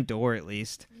damn door at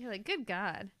least. You're like, good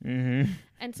God. And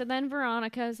so then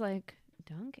Veronica's like,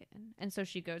 Duncan. And so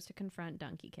she goes to confront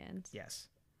Dunkykins. Yes.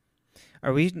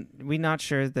 Are we not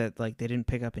sure that, like, they didn't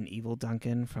pick up an evil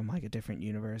Duncan from, like, a different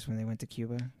universe when they went to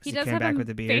Cuba? He does came have back a with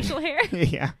the beard. facial hair.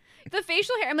 Yeah. The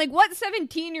facial hair. I'm like, what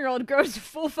 17-year-old grows a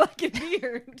full fucking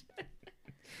beard?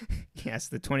 Yes,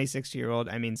 the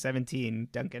 17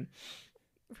 Duncan.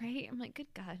 Right? I'm like,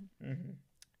 good God.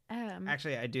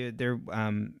 Actually, I do.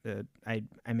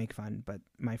 I make fun, but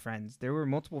my friends, there were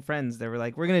multiple friends that were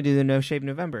like, we're going to do the No Shave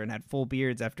November and had full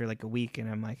beards after like a week. And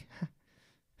I'm like,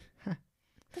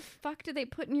 the fuck did they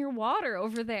put in your water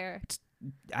over there?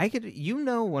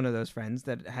 One of those friends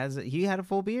that he had a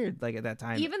full beard like at that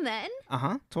time. Even then?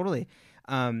 Totally.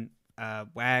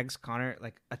 Wags, Connor,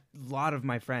 like a lot of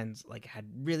my friends like had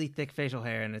really thick facial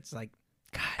hair, and it's like,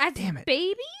 God damn it.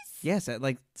 Babies? Yes, at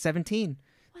like 17.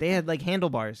 They had like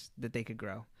handlebars that they could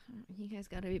grow. You guys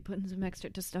got to be putting some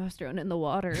extra testosterone in the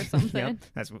water or something. Yep,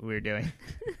 that's what we were doing.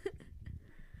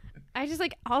 I just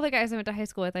like all the guys I went to high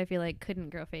school with, I feel like couldn't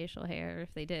grow facial hair.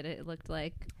 If they did, it looked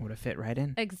like would have fit right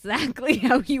in. Exactly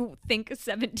how you think a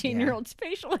 17-year-old's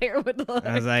facial hair would look.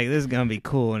 I was like, this is going to be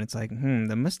cool. And it's like,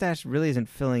 the mustache really isn't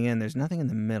filling in. There's nothing in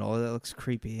the middle. It looks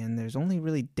creepy. And there's only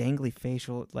really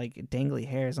dangly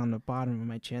hairs on the bottom of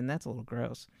my chin. That's a little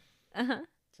gross. So,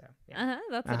 yeah.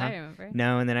 That's what I remember.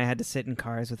 No, and then I had to sit in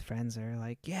cars with friends that are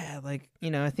like, yeah, like,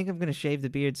 I think I'm going to shave the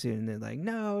beard soon. And they're like,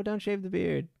 no, don't shave the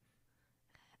beard.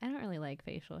 I don't really like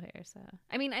facial hair, so...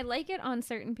 I mean, I like it on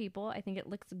certain people. I think it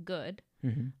looks good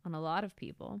on a lot of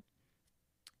people.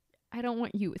 I don't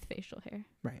want you with facial hair.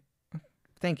 Right.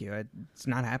 Thank you. It's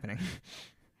not happening.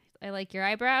 I like your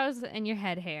eyebrows and your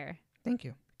head hair. Thank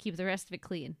you. Keep the rest of it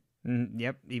clean.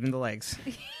 Yep, even the legs.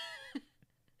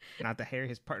 Not the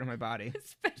hairiest part of my body.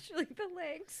 Especially the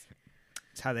legs.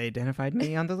 It's how they identified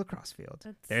me on the lacrosse field.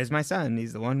 There's my son.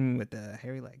 He's the one with the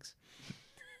hairy legs.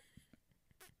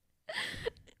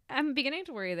 I'm beginning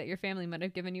to worry that your family might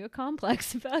have given you a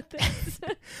complex about this.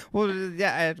 Well,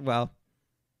 yeah,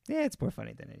 it's more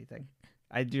funny than anything.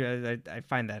 I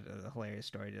find that a hilarious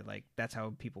story to like. That's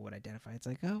how people would identify. It's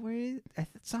like, oh, I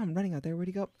saw him running out there. Where'd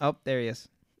he go? Oh, there he is.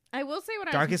 I will say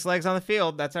darkest legs on the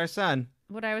field. That's our son.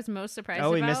 What I was most surprised about.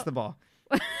 Oh, he missed the ball.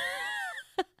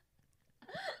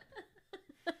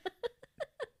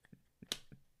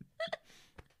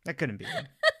 That couldn't be him.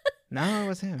 No, it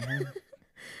was him.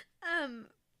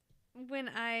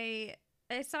 When I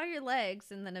saw your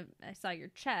legs and then I saw your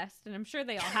chest, and I'm sure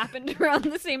they all happened around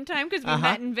the same time because we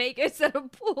met in Vegas at a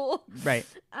pool. Right.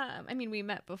 I mean, we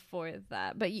met before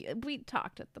that, but we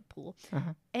talked at the pool.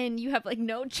 And you have like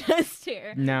no chest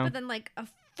hair. No. But then like a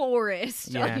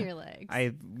forest on your legs.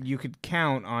 You could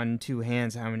count on two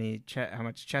hands how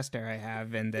much chest hair I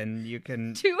have, and then you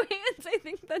can 2 hands. I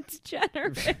think that's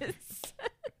generous.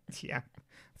 Yeah.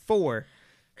 4.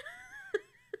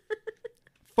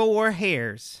 4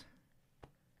 hairs.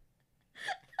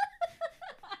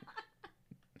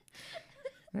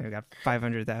 There we got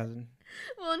 500,000.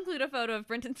 We'll include a photo of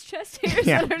Brenton's chest hairs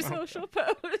on our social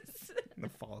posts. The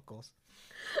follicles.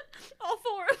 All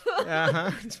 4 of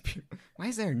them. Why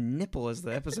is there a nipple as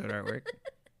the episode artwork?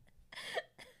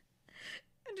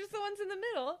 And just the ones in the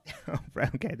middle. Oh,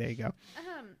 right. Okay, there you go.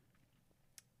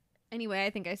 Anyway, I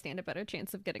think I stand a better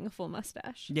chance of getting a full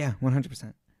mustache. Yeah,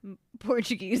 100%.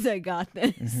 Portuguese, I got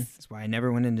this. That's why I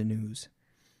never went into news.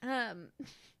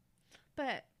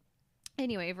 But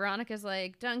anyway, Veronica's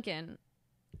like, Duncan,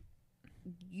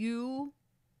 you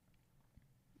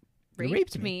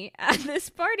raped me at this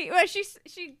party. Well,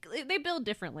 they build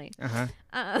differently.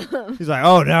 He's like,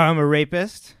 oh, now I'm a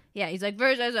rapist. Yeah, he's like,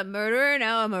 first I was a murderer,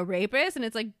 now I'm a rapist, and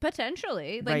it's like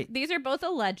potentially, like Right. these are both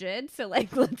alleged, so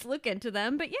like let's look into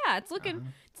them. But yeah, it's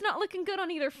not looking good on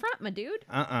either front, my dude.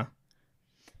 And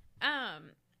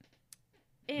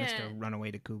And run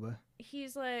away to Cuba.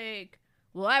 he's like,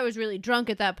 well, I was really drunk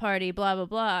at that party, blah blah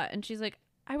blah, and she's like,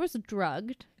 I was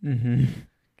drugged. Mm-hmm.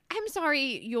 I'm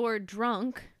sorry, you're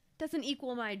drunk doesn't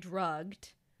equal my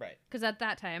drugged. Right. Because at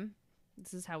that time,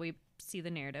 this is how we see the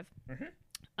narrative.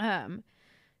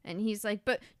 And he's like,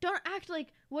 but don't act like,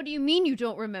 what do you mean you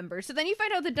don't remember? So then you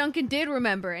find out that Duncan did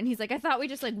remember. And he's like, I thought we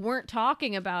just like weren't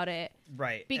talking about it.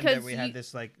 Right. Because and then we had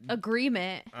this like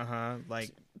agreement.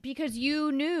 Like Because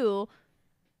you knew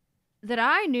that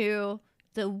I knew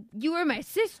that you were my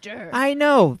sister. I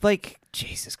know. Like,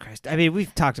 Jesus Christ. I mean,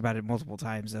 we've talked about it multiple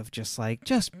times of just like,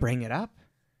 just bring it up.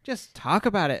 Just talk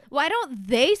about it. Why don't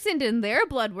they send in their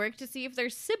blood work to see if they're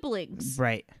siblings?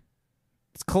 Right.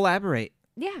 Let's collaborate.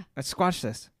 Yeah. Let's squash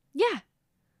this. Yeah.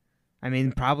 I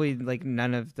mean, probably like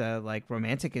none of the like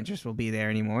romantic interest will be there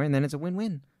anymore, and then it's a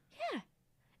win-win. Yeah.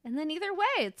 And then either way,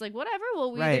 it's like, whatever.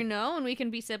 Well, we either know and we can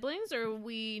be siblings, or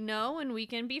we know and we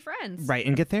can be friends. Right,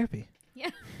 and get therapy. Yeah.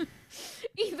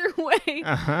 Either way,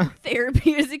 Uh-huh.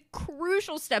 therapy is a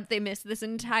crucial step they missed this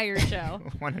entire show.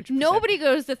 100%. Nobody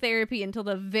goes to therapy until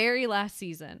the very last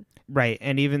season. Right,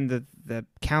 and even the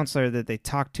counselor that they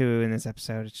talked to in this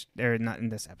episode, or not in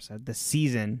this episode, the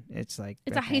season, it's like...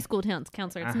 It's a high school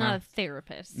counselor. It's not a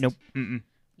therapist. Nope. Mm-mm.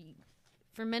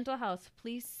 For mental health,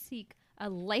 please seek a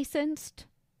licensed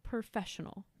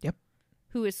professional. Yep.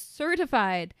 Who is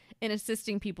certified in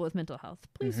assisting people with mental health.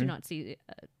 Please do not see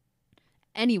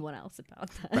anyone else about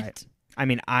that. Right. I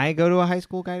mean, I go to a high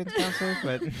school guidance counselor,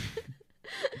 but...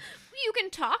 You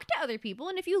can talk to other people,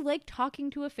 and if you like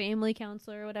talking to a family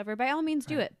counselor or whatever, by all means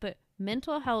do it. But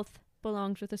mental health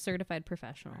belongs with a certified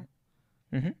professional.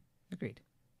 Mm-hmm. Agreed.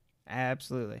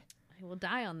 Absolutely. I will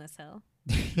die on this hill.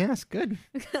 Yes, good.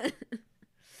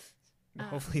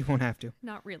 Hopefully you won't have to.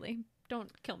 Not really. Don't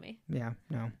kill me. Yeah,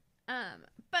 no.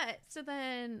 But so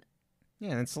then...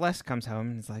 Yeah, then Celeste comes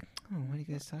home and is like, "Oh, what are you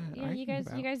guys talking Yeah, you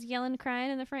about? guys yelling, crying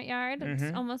in the front yard.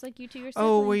 It's almost like you two are siblings.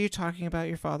 Oh, were you talking about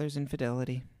your father's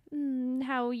infidelity?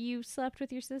 How you slept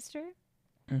with your sister?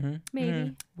 Mm-hmm.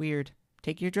 Maybe. Weird.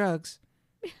 Take your drugs.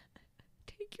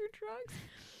 Take your drugs.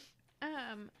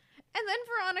 And then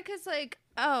Veronica's like,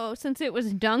 oh, since it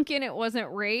was Duncan, it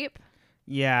wasn't rape.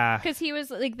 Yeah. Because he was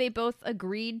like, they both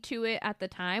agreed to it at the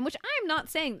time, which I'm not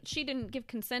saying she didn't give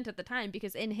consent at the time,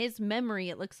 because in his memory,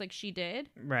 it looks like she did.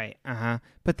 Right. Uh-huh.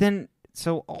 But then,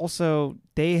 so also,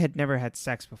 they had never had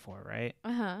sex before, right?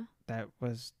 Uh-huh. That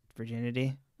was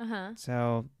virginity. Uh-huh.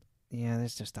 So, yeah,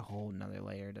 there's just a whole nother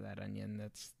layer to that onion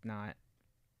that's not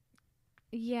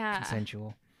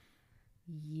consensual.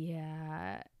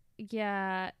 Yeah.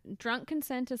 Yeah. Drunk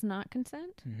consent is not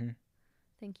consent. Mm-hmm.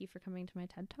 Thank you for coming to my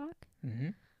TED Talk.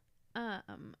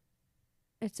 Mm-hmm.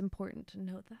 It's important to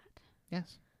know that.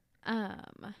 Yes.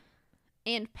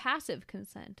 And passive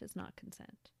consent is not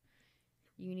consent.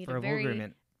 You need For a very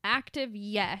agreement. active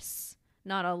yes,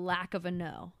 not a lack of a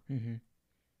no. Mm-hmm.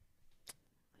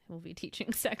 We'll be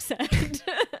teaching sex ed.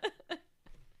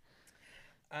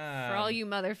 For all you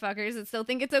motherfuckers that still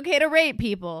think it's okay to rape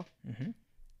people. Mm-hmm.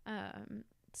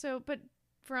 But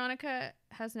Veronica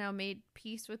has now made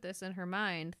peace with this in her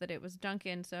mind, that it was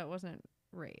Duncan, so it wasn't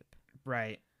rape.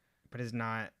 Right. But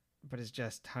it's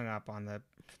just hung up on the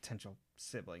potential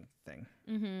sibling thing.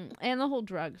 Mm-hmm. And the whole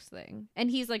drugs thing. And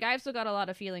he's like, I've still got a lot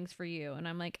of feelings for you. And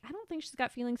I'm like, I don't think she's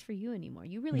got feelings for you anymore.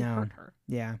 You really hurt her.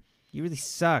 Yeah. You really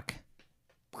suck.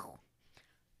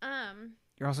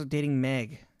 You're also dating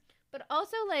Meg. But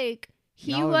also, like,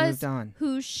 he Y'all was moved on.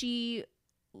 who she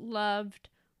loved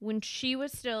when she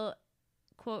was still,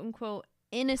 quote unquote,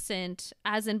 innocent,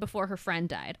 as in before her friend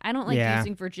died. I don't like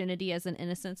using virginity as an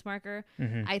innocence marker.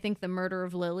 Mm-hmm. I think the murder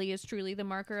of Lily is truly the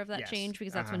marker of that Yes. change,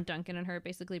 because that's when Duncan and her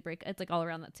basically break. It's like all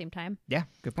around that same time. Yeah,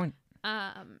 good point.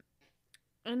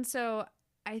 And so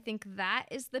I think that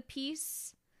is the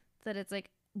piece that it's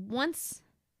like, once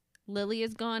Lily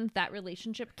is gone, that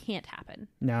relationship can't happen.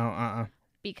 No,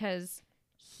 Because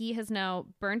he has now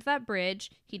burned that bridge.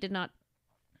 He did not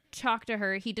talk to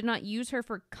her. He did not use her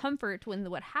for comfort when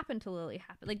what happened to Lily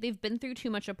happened. Like, they've been through too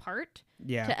much apart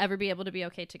to ever be able to be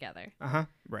okay together.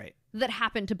 Right. That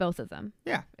happened to both of them.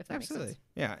 Yeah, if that absolutely. makes sense.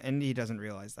 Yeah, and he doesn't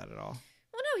realize that at all.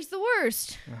 Well, no, he's the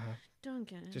worst.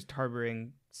 Duncan. Just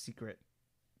harboring secret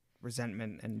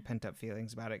resentment and pent-up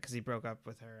feelings about it because he broke up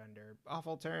with her under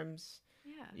awful terms.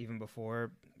 Yeah. Even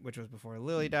before, which was before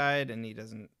Lily died, and he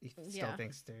still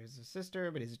thinks there's a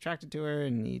sister, but he's attracted to her,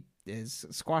 and he is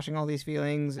squashing all these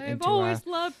feelings. I've always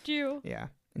loved you. Yeah,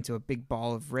 into a big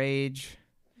ball of rage,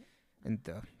 and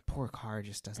the poor car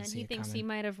just doesn't see it coming. And he thinks he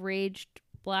might have raged,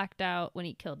 blacked out when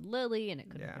he killed Lily, and it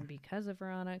could have been because of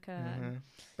Veronica.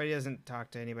 But he doesn't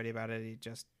talk to anybody about it. He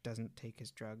just doesn't take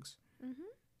his drugs.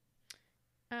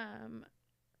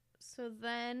 So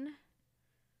then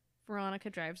Veronica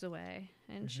drives away,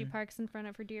 and she parks in front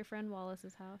of her dear friend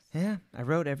Wallace's house. Yeah, I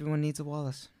wrote everyone needs a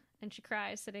Wallace. And she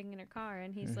cries sitting in her car,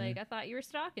 and he's like, I thought you were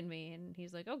stalking me. And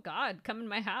he's like, oh, God, come in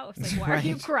my house. Like, why are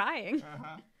you crying?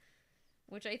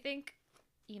 Which I think,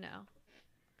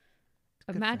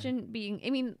 imagine being, I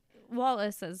mean,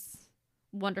 Wallace, as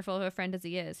wonderful of a friend as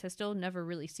he is, has still never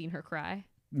really seen her cry.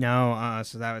 No,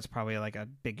 so that was probably like a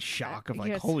big shock of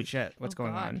like, holy shit, what's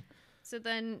going on? So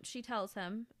then she tells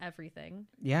him everything.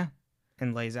 Yeah.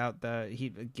 And lays out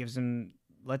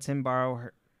lets him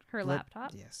borrow her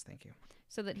laptop. Yes, thank you.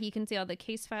 So that he can see all the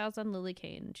case files on Lily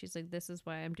Kane. She's like, this is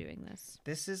why I'm doing this.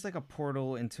 This is like a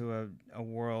portal into a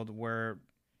world where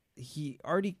he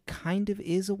already kind of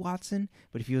is a Watson,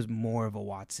 but if he was more of a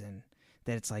Watson,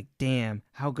 that it's like, damn,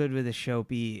 how good would the show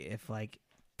be if like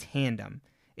tandem?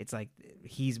 It's like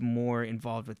he's more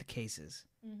involved with the cases.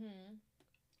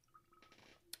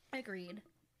 Agreed.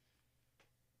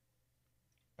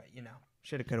 But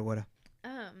shoulda, coulda, woulda.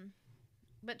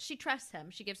 But she trusts him.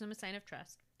 She gives him a sign of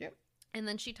trust. Yep. And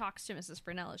then she talks to Mrs.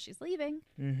 Fresnel as she's leaving.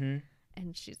 And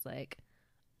she's like,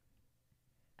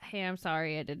 hey, I'm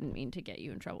sorry. I didn't mean to get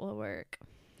you in trouble at work.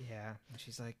 Yeah. And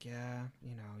she's like, yeah,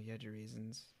 you had your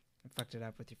reasons. I fucked it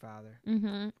up with your father.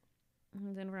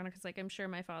 And then Veronica's like, I'm sure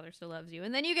my father still loves you.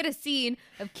 And then you get a scene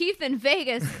of Keith in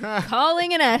Vegas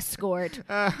calling an escort.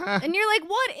 And you're like,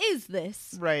 what is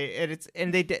this? Right.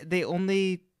 And they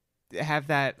only have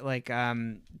that like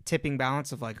tipping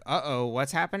balance of like, uh-oh,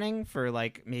 what's happening for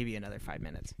like maybe another 5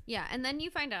 minutes. Yeah. And then you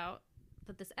find out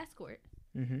that this escort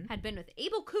had been with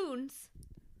Abel Coons.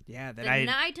 Yeah. The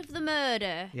night of the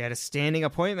murder. He had a standing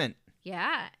appointment.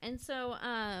 Yeah. And so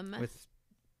with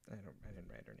I didn't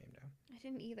write her name down. I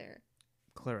didn't either.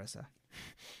 Clarissa.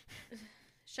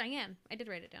 Cheyenne. I did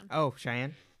write it down. Oh,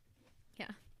 Cheyenne? Yeah.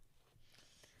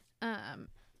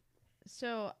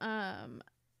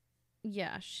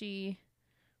 Yeah,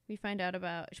 we find out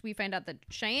that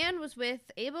Cheyenne was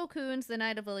with Abel Coons the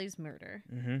night of Lily's murder.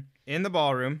 In the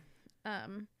ballroom.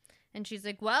 And she's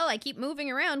like, well, I keep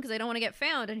moving around because I don't want to get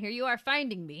found, and here you are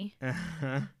finding me.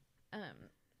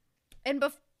 And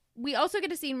we also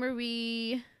get a scene where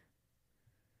we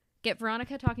get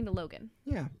Veronica talking to Logan.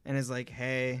 Yeah. And is like,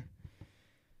 hey,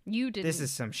 you didn't. This is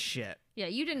some shit. Yeah,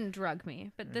 you didn't drug me,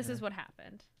 but this is what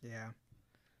happened. Yeah.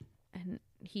 And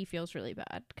he feels really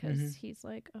bad because he's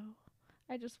like, oh,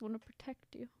 I just want to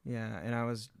protect you. Yeah. And I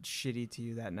was shitty to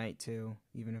you that night too,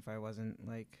 even if I wasn't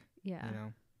like,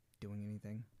 doing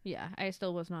anything. Yeah. I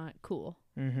still was not cool.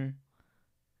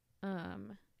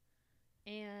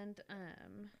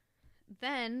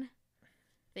 Then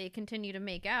they continue to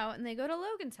make out, and they go to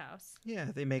Logan's house.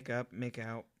 Yeah, they make out,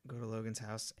 go to Logan's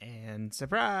house, and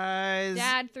surprise!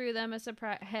 Dad threw them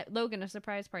Logan a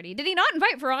surprise party. Did he not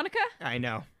invite Veronica? I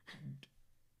know.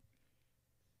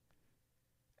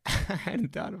 I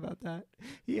hadn't thought about that.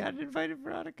 He hadn't invited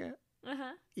Veronica.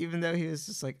 Even though he was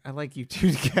just like, I like you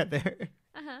two together.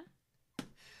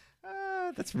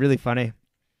 That's really funny.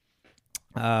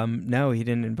 No, he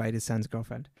didn't invite his son's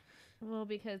girlfriend. Well,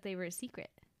 because they were a secret.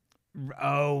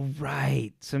 Oh,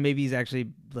 right. So maybe he's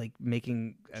actually like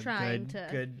making a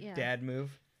good dad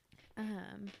move.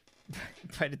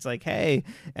 But it's like, hey,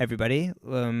 everybody,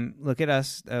 look at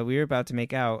us. We were about to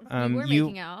make out. We were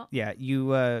making out. Yeah,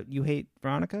 you hate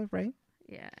Veronica, right?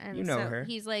 Yeah, and you know her.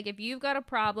 He's like, if you've got a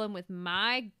problem with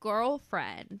my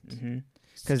girlfriend,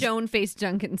 stone-faced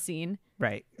Duncan scene,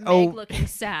 right? Meg looking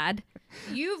sad.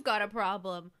 You've got a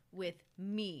problem with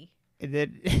me. And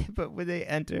then, but when they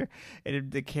enter,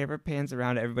 and the camera pans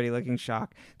around, everybody looking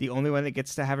shocked. The only one that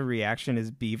gets to have a reaction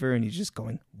is Beaver, and he's just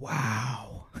going,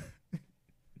 "Wow!"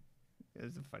 It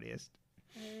was the funniest.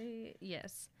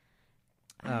 Yes.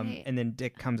 And then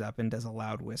Dick comes up and does a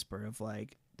loud whisper of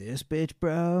like, "This bitch,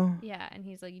 bro." Yeah, and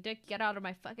he's like, "Dick, get out of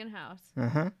my fucking house."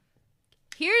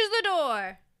 Here's the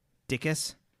door.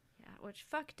 Dickus. Yeah, which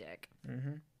fuck Dick.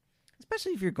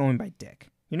 Especially if you're going by Dick.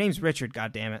 Your name's Richard,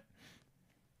 goddammit.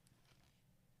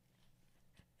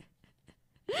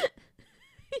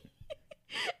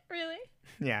 Really?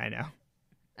 Yeah, I know.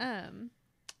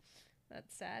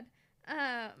 That's sad.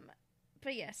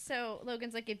 But yeah, so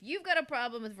Logan's like, if you've got a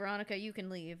problem with Veronica, you can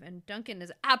leave. And Duncan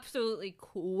is absolutely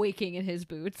quaking in his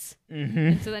boots. Mm-hmm.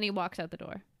 And so then he walks out the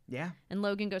door. Yeah. And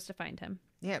Logan goes to find him.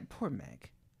 Yeah, poor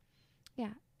Meg.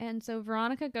 Yeah. And so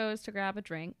Veronica goes to grab a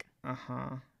drink.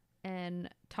 Uh-huh. And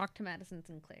talk to Madison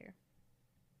Sinclair.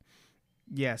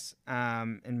 Yes.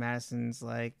 And Madison's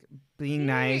like being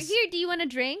nice. Here, do you want a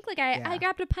drink? Like, I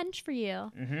grabbed a punch for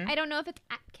you. Mm-hmm. I don't know if it's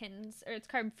Atkins or it's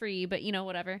carb free, but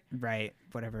whatever. Right.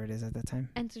 Whatever it is at that time.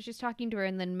 And so she's talking to her,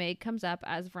 and then Meg comes up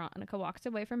as Veronica walks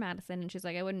away from Madison, and she's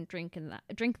like, I wouldn't drink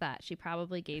that. She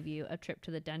probably gave you a trip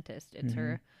to the dentist. It's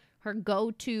her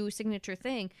go-to signature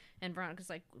thing. And Veronica's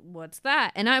like, what's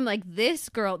that? And I'm like, this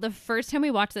girl, the first time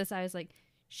we watched this, I was like,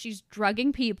 she's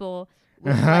drugging people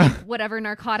with like whatever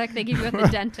narcotic they give you at the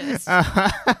dentist.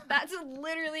 That's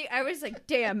literally, I was like,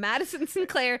 damn, Madison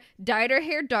Sinclair dyed her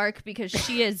hair dark because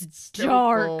she is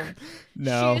dark. Cold.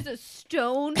 No. She is a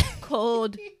stone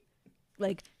cold,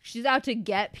 like, she's out to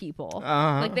get people.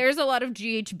 Like, there's a lot of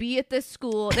GHB at this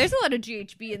school. There's a lot of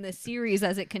GHB in this series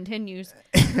as it continues.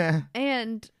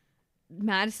 And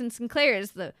Madison Sinclair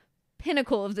is the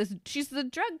pinnacle of this. She's the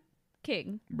drug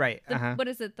king. Right. What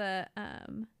is it? The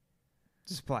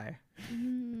supplier.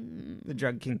 The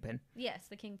drug kingpin. Yes,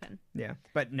 the kingpin. Yeah.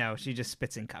 But no, she just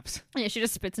spits in cups. Yeah, she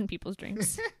just spits in people's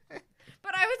drinks.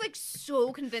 But I was like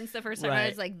so convinced the first time. I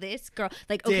was like, this girl,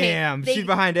 like, okay, damn, she's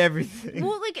behind everything.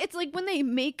 Well, like, it's like when they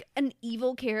make an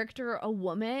evil character a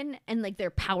woman and like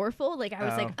they're powerful. Like, I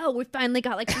was like, oh, we finally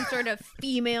got like some sort of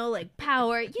female like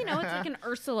power. It's like an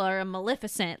Ursula or a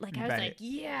Maleficent. Like, I was like,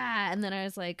 yeah. And then I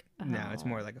was like, oh, no, it's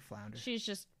more like a flounder. She's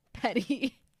just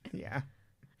petty. Yeah.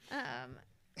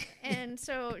 And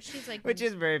so she's like, which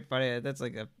is very funny. That's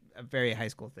like a very high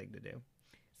school thing to do.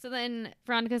 So then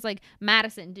Veronica's like,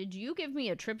 Madison, did you give me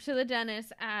a trip to the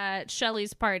dentist at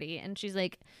Shelley's party? And she's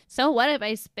like, so what if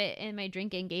I spit in my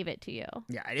drink and gave it to you?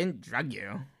 Yeah, I didn't drug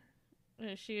you.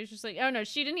 She was just like, oh no,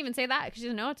 she didn't even say that because she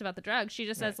doesn't know it's about the drug. She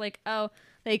just says like, oh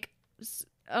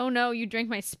no, you drank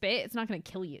my spit. It's not going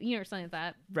to kill you, or something like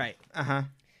that. Right. Uh-huh.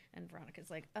 And Veronica's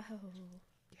like, oh.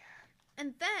 Yeah.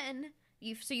 And then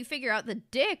you figure out the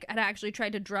Dick had actually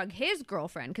tried to drug his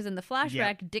girlfriend because in the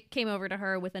flashback, Dick came over to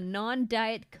her with a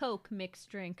non-diet Coke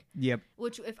mixed drink. Yep.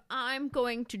 Which, if I'm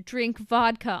going to drink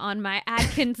vodka on my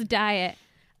Atkins diet,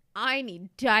 I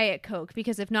need Diet Coke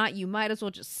because if not, you might as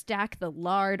well just stack the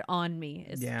lard on me.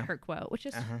 Is her quote, which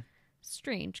is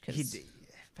strange because.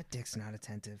 But Dick's not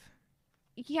attentive.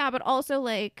 Yeah, but also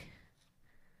like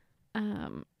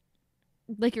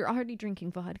you're already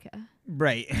drinking vodka,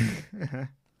 right?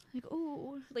 Like,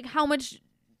 oh, like how much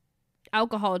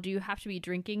alcohol do you have to be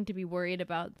drinking to be worried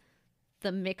about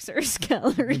the mixer's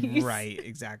calories? Right,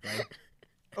 exactly.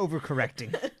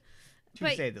 Overcorrecting,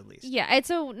 to say the least. Yeah, it's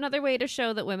another way to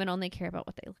show that women only care about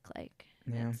what they look like.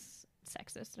 Yeah. It's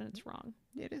sexist and it's wrong.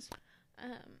 It is.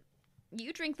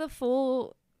 You drink the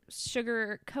full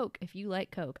sugar Coke if you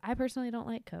like Coke. I personally don't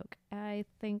like Coke. I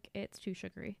think it's too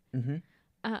sugary.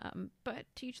 Mm-hmm. But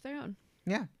to each their own.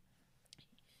 Yeah.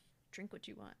 Drink what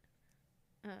you want.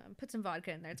 Put some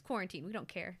vodka in there. It's quarantine. We don't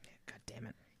care. God damn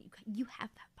it. You have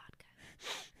that vodka.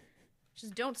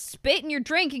 Just don't spit in your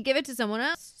drink and give it to someone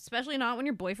else, especially not when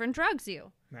your boyfriend drugs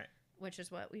you. Right. Which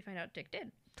is what we find out Dick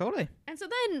did. Totally. And so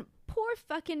then, poor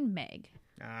fucking Meg.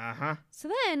 Uh-huh. So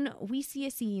then we see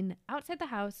a scene outside the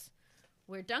house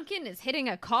where Duncan is hitting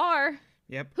a car.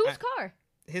 Yep. Whose car?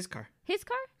 His car. His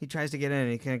car? He tries to get in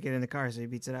and he can't get in the car, so he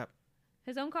beats it up.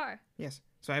 His own car? Yes.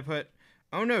 So I put,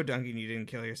 oh no, Duncan, you didn't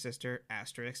kill your sister.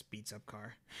 Asterisk, beats up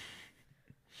car.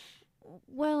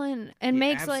 Well, and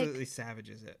Meg's like... absolutely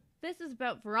savages it. This is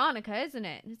about Veronica, isn't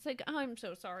it? And it's like, oh, I'm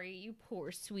so sorry, you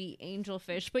poor sweet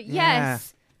angelfish. But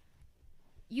yes,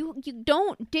 you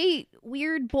don't date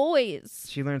weird boys.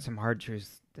 She learned some hard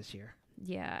truths this year.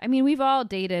 Yeah, I mean, we've all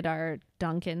dated our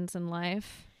Duncans in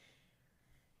life.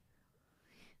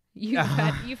 You've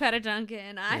had a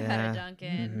Duncan. I've had a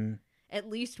Duncan. Mm-hmm. At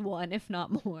least one, if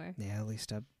not more. Yeah, at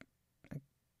least a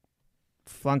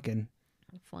flunkin.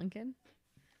 Flunkin?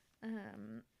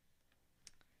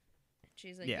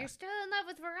 She's like, you're still in love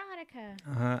with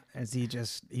Veronica. As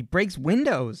he breaks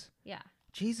windows. Yeah.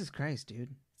 Jesus Christ,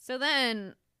 dude. So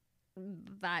then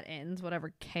that ends,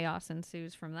 whatever chaos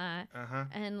ensues from that.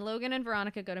 And Logan and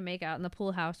Veronica go to make out in the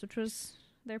pool house, which was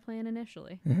their plan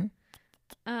initially.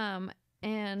 Mm-hmm.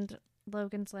 And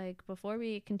Logan's like, before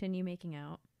we continue making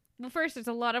out, well, first, there's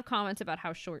a lot of comments about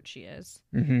how short she is,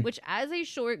 which as a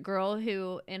short girl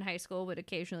who in high school would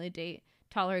occasionally date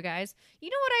taller guys. You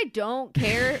know what I don't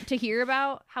care to hear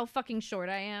about? How fucking short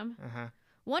I am. Uh-huh.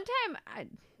 One time,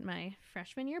 my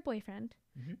freshman year boyfriend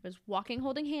was walking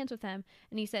holding hands with him,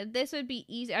 and he said, this would be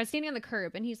easy. I was standing on the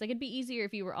curb, and he's like, it'd be easier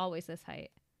if you were always this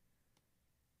height.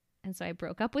 And so I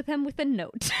broke up with him with a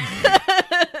note.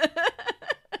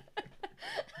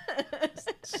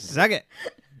 Suck it.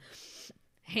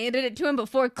 Handed it to him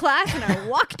before class, and I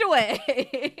walked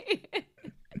away.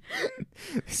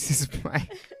 This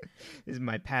is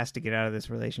my pass to get out of this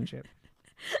relationship.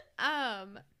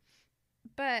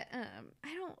 But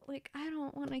I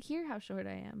don't want to hear how short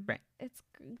I am. Right. It's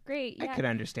great. Yeah. I could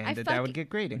understand that would get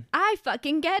grading. I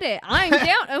fucking get it. I'm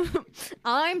down.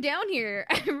 I'm down here.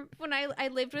 When I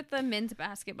lived with the men's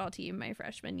basketball team my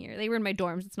freshman year, they were in my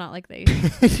dorms. It's not like they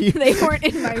weren't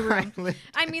in my room.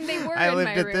 I mean, they were in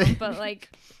my room, but like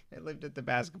I lived at the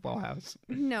basketball house.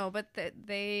 No, but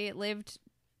they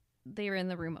were in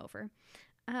the room over,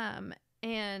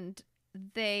 and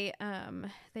they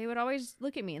would always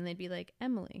look at me and they'd be like,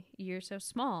 Emily, you're so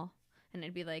small. And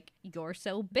I'd be like, you're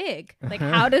so big. Like,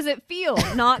 how does it feel?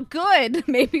 Not good.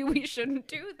 Maybe we shouldn't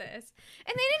do this.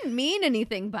 And they didn't mean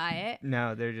anything by it.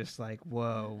 No, they're just like,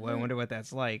 whoa, I wonder what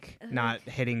that's like. Not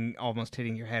almost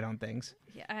hitting your head on things.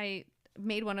 Yeah, I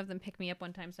made one of them pick me up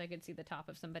one time so I could see the top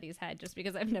of somebody's head, just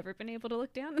because I've never been able to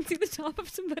look down and see the top of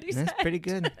somebody's head. That's pretty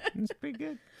good. That's pretty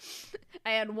good.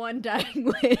 I had one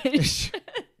dying wish.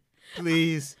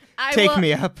 Please take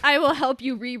me up. I will help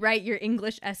you rewrite your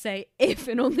English essay if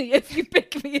and only if you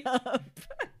pick me up.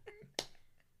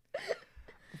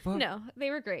 No, they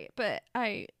were great, but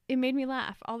it made me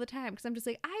laugh all the time because I'm just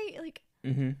like, I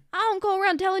don't go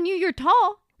around telling you you're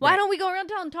tall. Why don't we go around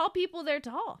telling tall people they're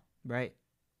tall? Right.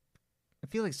 I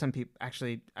feel like some people,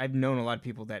 actually, I've known a lot of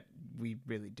people that we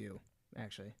really do,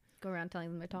 actually. Go around telling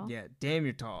them they're tall? Yeah, damn,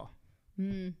 you're tall.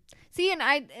 See,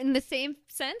 and in the same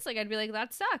sense, like, I'd be like,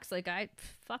 that sucks. Like,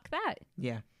 fuck that.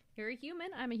 Yeah. You're a human.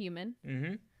 I'm a human.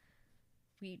 Mm-hmm.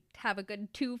 We have a good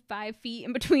 5 feet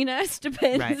in between us.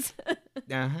 Depends. Right.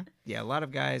 Uh-huh. Yeah, a lot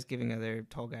of guys giving other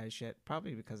tall guys shit,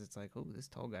 probably because it's like, oh, this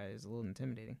tall guy is a little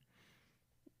intimidating.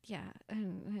 Yeah,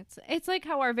 and it's like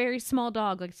how our very small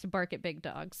dog likes to bark at big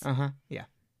dogs. Uh-huh. Yeah.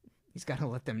 He's got to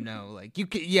let them know, like, you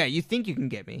think you can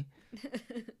get me.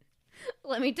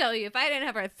 Let me tell you, if I didn't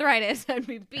have arthritis, I'd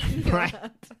be beating you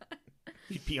up.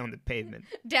 You'd be on the pavement.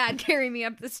 Dad, carry me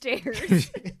up the stairs.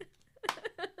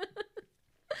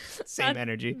 Same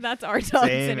energy. That's our dog's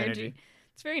Same energy.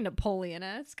 It's very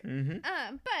Napoleon-esque.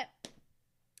 Mm-hmm. But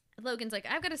Logan's like,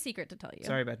 I've got a secret to tell you.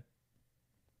 Sorry, bud.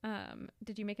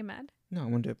 Did you make him mad? No, I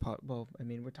wanted to apologize. Well, I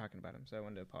mean, we're talking about him, so I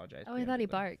wanted to apologize. Oh, I thought he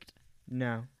barked.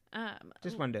 No.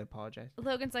 Just wanted to apologize.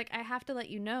 Logan's like, I have to let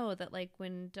you know that, like,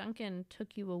 when Duncan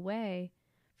took you away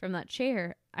from that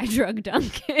chair, I drug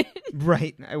Duncan.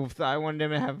 Right. I wanted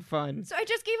him to have fun. So I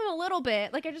just gave him a little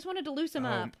bit. Like, I just wanted to loose him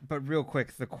up. But real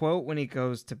quick, the quote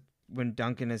when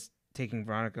Duncan is taking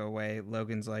Veronica away,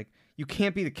 Logan's like, you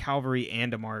can't be the cavalry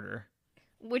and a martyr.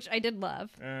 Which I did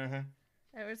love. Uh-huh.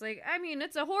 I was like, I mean,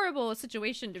 it's a horrible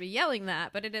situation to be yelling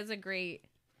that, but it is a great...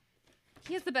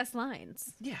 He has the best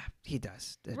lines. Yeah, he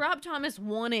does. Rob Thomas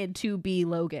wanted to be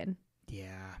Logan.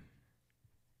 Yeah.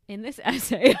 In this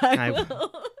essay, I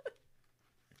will.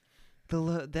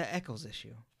 The Eccles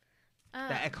issue.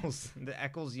 The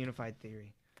Eccles unified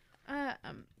theory.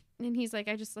 And he's like,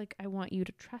 I want you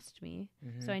to trust me.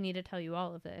 Mm-hmm. So I need to tell you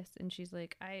all of this. And she's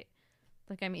like, I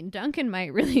mean, Duncan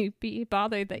might really be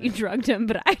bothered that you drugged him,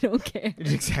 but I don't care.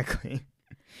 Exactly.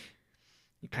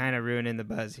 You're kind of ruining the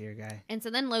buzz here, guy. And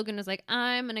so then Logan was like,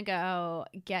 I'm going to go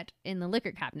get in the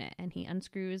liquor cabinet. And he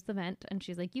unscrews the vent. And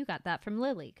she's like, you got that from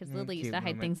Lily. Because Lily used to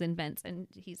hide things in vents. And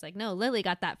he's like, no, Lily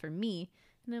got that from me.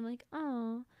 And I'm like,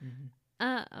 oh.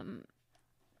 Mm-hmm.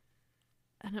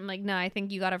 And I'm like, no, I think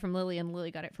you got it from Lily. And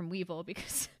Lily got it from Weevil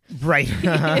because... Right.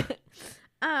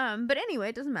 But anyway,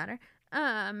 it doesn't matter.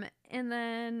 And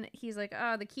then he's like,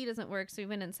 oh, the key doesn't work. So we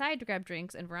went inside to grab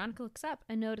drinks, and Veronica looks up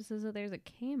and notices that there's a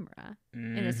camera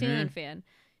in the ceiling fan.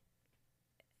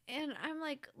 And I'm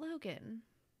like, Logan,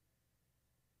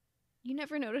 you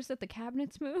never noticed that the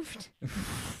cabinets moved?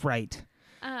 Right.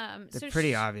 They're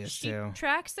pretty obvious, she too.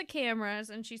 Tracks the cameras,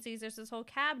 and she sees there's this whole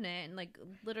cabinet and, like,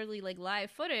 literally, like,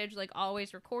 live footage, like,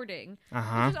 always recording.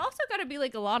 Uh-huh. Which has also got to be,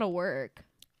 like, a lot of work.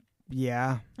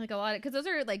 Yeah. Like a lot of, because those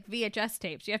are like VHS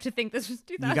tapes. You have to think this was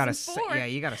 2004.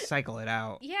 You gotta cycle it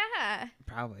out. Yeah.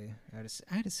 Probably.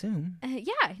 I'd assume.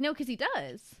 Yeah. No, because he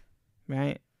does.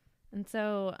 Right. And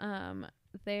so,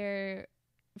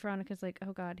 Veronica's like,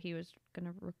 oh God, he was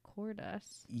gonna record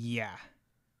us. Yeah.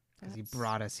 Because he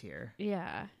brought us here.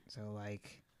 Yeah. So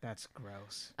like, that's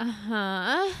gross.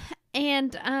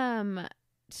 And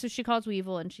So she calls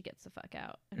Weevil and she gets the fuck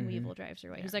out. And Mhm. Weevil drives her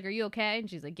away. Yeah. He's like, "Are you okay?" And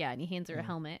she's like, "Yeah." And he hands her a Yeah.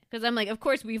 helmet. Because I'm like, of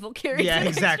course Weevil carries Yeah, an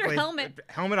exactly. extra helmet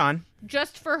Helmet on.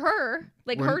 just for her.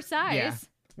 Like We're- her size. yeah.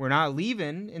 We're not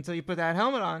leaving until you put that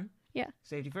helmet on. Yeah.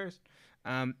 Safety first.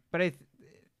 But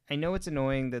I know it's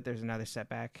annoying that there's another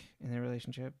setback in their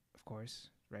relationship, of course,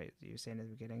 right? You were saying at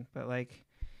the beginning. But, like,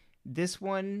 this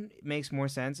one makes more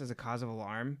sense as a cause of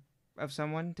alarm of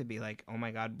someone to be like, oh,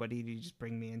 my God, what did you just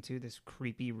bring me into? This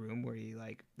creepy room where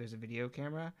there's a video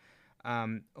camera.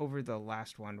 Over the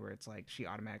last one where it's like she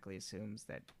automatically assumes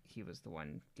that he was the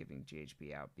one giving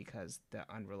GHB out because the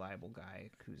unreliable guy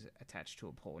who's attached to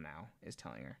a pole now is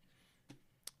telling her.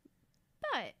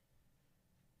 But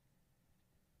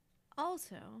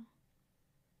also,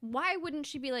 why wouldn't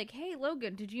she be like, "Hey,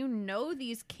 Logan, did you know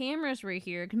these cameras were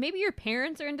here? 'Cause maybe your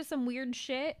parents are into some weird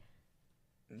shit."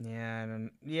 Yeah,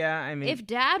 I mean, If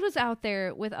Dad was out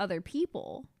there with other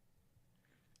people,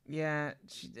 yeah,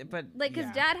 but like,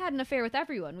 because Dad had an affair with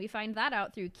everyone. We find that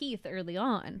out through Keith early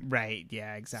on. right,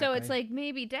 yeah, exactly. So it's like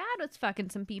maybe Dad was fucking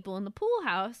some people in the pool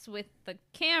house with the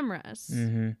cameras.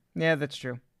 Mm-hmm. Yeah, that's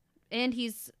true. And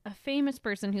he's a famous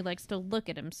person who likes to look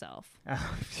at himself.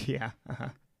 Yeah. Uh-huh.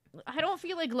 I don't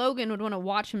feel like Logan would want to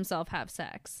watch himself have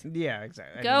sex. Yeah,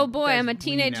 exactly. Go, boy, I'm a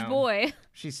teenage boy.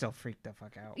 She's still freaked the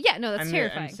fuck out. Yeah, no, that's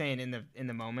terrifying. I'm saying in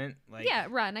the moment, like, Yeah,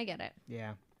 run, I get it.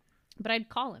 yeah. But I'd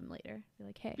call him later. Be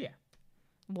like, "Hey, Yeah.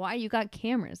 why you got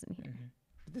cameras in here?" Mm-hmm.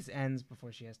 But this ends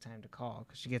before she has time to call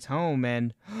because she gets home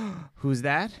and who's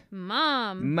that?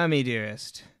 Mom. Mummy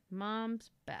dearest. Mom's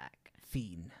back.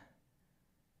 Fiend.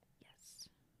 Yes.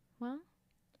 Well,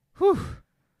 Whew.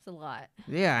 it's a lot.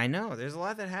 Yeah, I know. There's a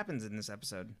lot that happens in this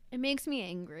episode. It makes me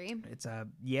angry. It's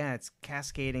it's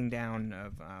cascading down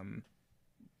of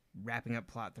wrapping up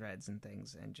plot threads and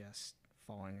things and just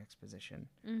falling exposition.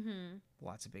 Mm-hmm.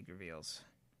 Lots of big reveals.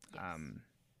 Yes.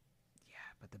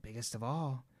 But the biggest of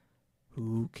all,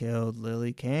 who killed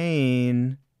Lily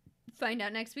Kane? Find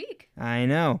out next week. I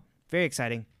know. Very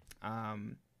exciting.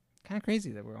 Kind of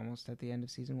crazy that we're almost at the end of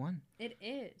season 1. It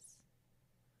is.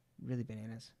 Really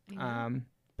bananas. I know.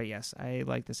 But yes, I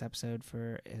like this episode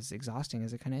for as exhausting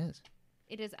as it kind of is.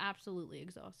 It is absolutely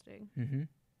exhausting. Mm-hmm.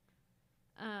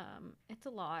 It's a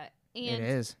lot. And It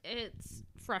is. It's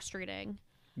frustrating.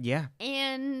 Yeah.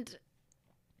 And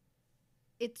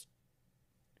it's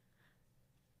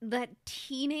that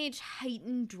teenage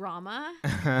heightened drama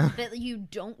that you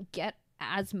don't get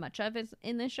as much of as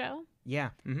in the show. Yeah.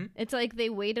 Mm-hmm. It's like they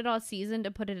waited all season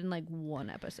to put it in like one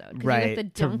episode. 'Cause Right. You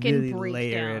get the Duncan to really breakdown.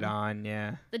 layer it on.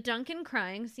 Yeah. The Duncan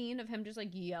crying scene of him just like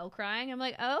yell crying. I'm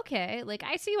like, oh, okay. Like,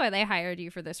 I see why they hired you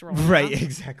for this role. Right. now.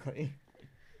 Exactly.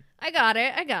 I got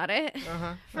it.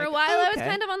 Uh-huh. For a while, I was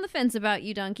kind of on the fence about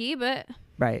you, Dunky, but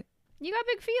Right. you got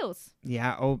big feels.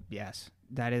 Yeah. Oh, yes.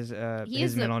 That is He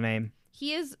his is middle name.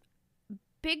 He is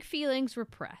big feelings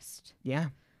repressed. Yeah.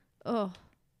 Oh,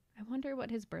 I wonder what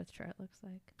his birth chart looks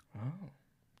like. Oh,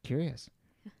 curious.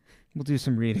 We'll do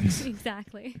some readings.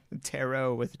 Exactly.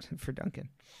 Tarot for Duncan.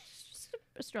 Just an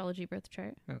astrology birth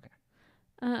chart. Okay.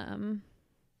 It's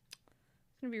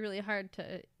gonna be really hard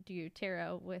to do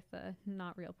tarot with a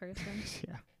not real person.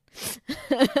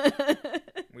 Yeah.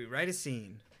 We write a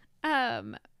scene.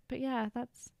 But yeah,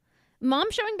 that's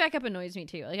Mom showing back up annoys me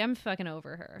too. Like, I'm fucking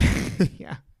over her.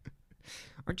 Yeah.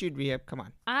 Aren't you in rehab? Come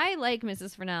on. I like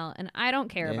Mrs. Fennell, and I don't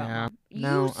care about Yeah. Mom. You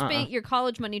No, spent your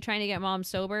college money trying to get Mom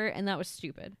sober, and that was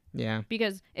stupid. Yeah.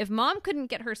 Because if Mom couldn't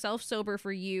get herself sober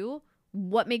for you,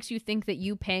 what makes you think that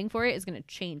you paying for it is going to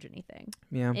change anything?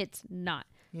 Yeah. It's not.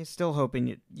 You're still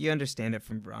hoping you understand it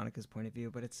from Veronica's point of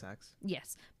view, but it sucks.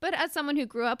 Yes. But as someone who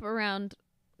grew up around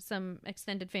some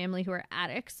extended family who are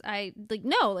addicts, I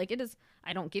it is,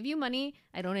 I don't give you money.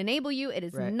 I don't enable you. It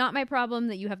is Right. not my problem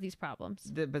that you have these problems.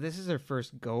 But this is her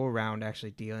first go around actually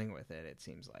dealing with it, it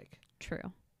seems like.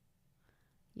 True.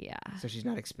 Yeah. So she's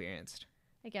not experienced.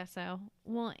 I guess so.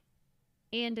 Well,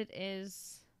 and it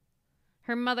is,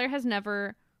 her mother has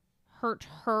never hurt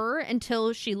her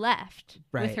until she left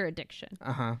Right. with her addiction.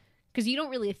 Uh-huh. Because you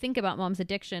don't really think about Mom's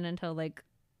addiction until like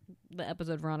the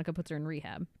episode Veronica puts her in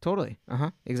rehab. Totally.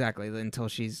 Uh-huh. Exactly. Until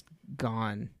she's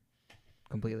gone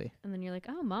completely. And then you're like,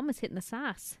 oh, Mom was hitting the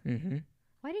sauce. Mm-hmm.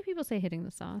 Why do people say hitting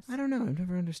the sauce? I don't know. I've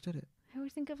never understood it. I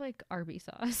always think of like Arby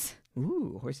sauce.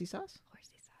 Ooh, horsey sauce?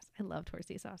 Horsey sauce. I loved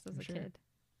horsey sauce as a Sure. kid.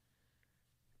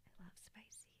 I love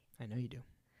spicy. I know you do.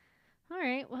 All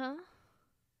right, well,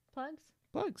 plugs.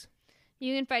 Plugs.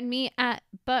 You can find me at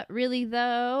But Really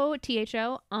Though,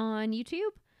 THO, on YouTube.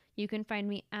 You can find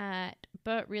me at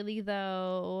But Really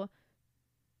Though,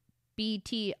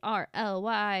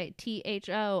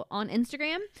 BTRLYTHO, on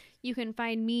Instagram. You can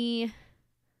find me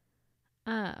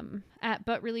at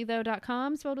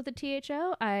butreallythough.com, spelled with a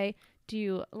THO. I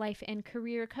do life and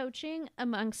career coaching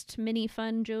amongst many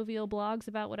fun, jovial blogs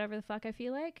about whatever the fuck I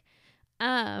feel like.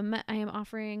 I am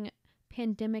offering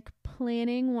pandemic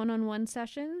planning one-on-one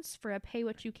sessions for a pay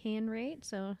what you can rate.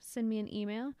 So send me an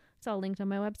email. It's all linked on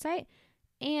my website.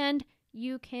 And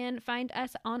you can find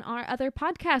us on our other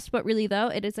podcast, But Really Though.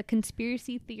 It is a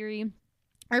conspiracy theory,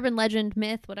 urban legend,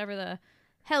 myth, whatever the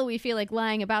hell we feel like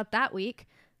lying about that week,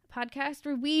 podcast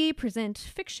where we present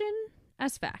fiction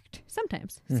as fact.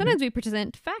 Sometimes. Mm-hmm. Sometimes we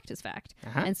present fact as fact.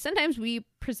 Uh-huh. And sometimes we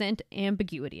present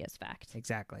ambiguity as fact.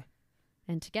 Exactly.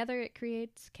 And together it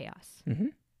creates chaos. Mm-hmm.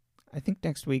 I think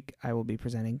next week I will be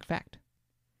presenting fact.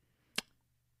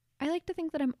 I like to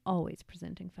think that I'm always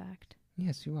presenting fact.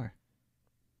 Yes, you are.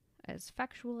 As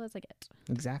factual as I get.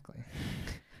 Exactly.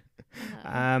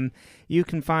 You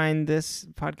can find this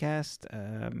podcast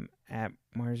at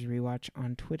Mars Rewatch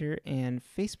on Twitter and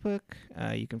Facebook.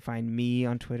 You can find me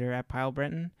on Twitter at Pyle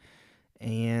Brenton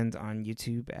and on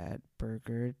YouTube at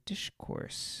Burger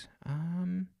Discourse.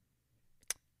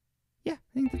 Yeah,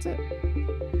 I think that's it.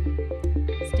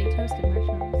 Stay toasted, Marshall.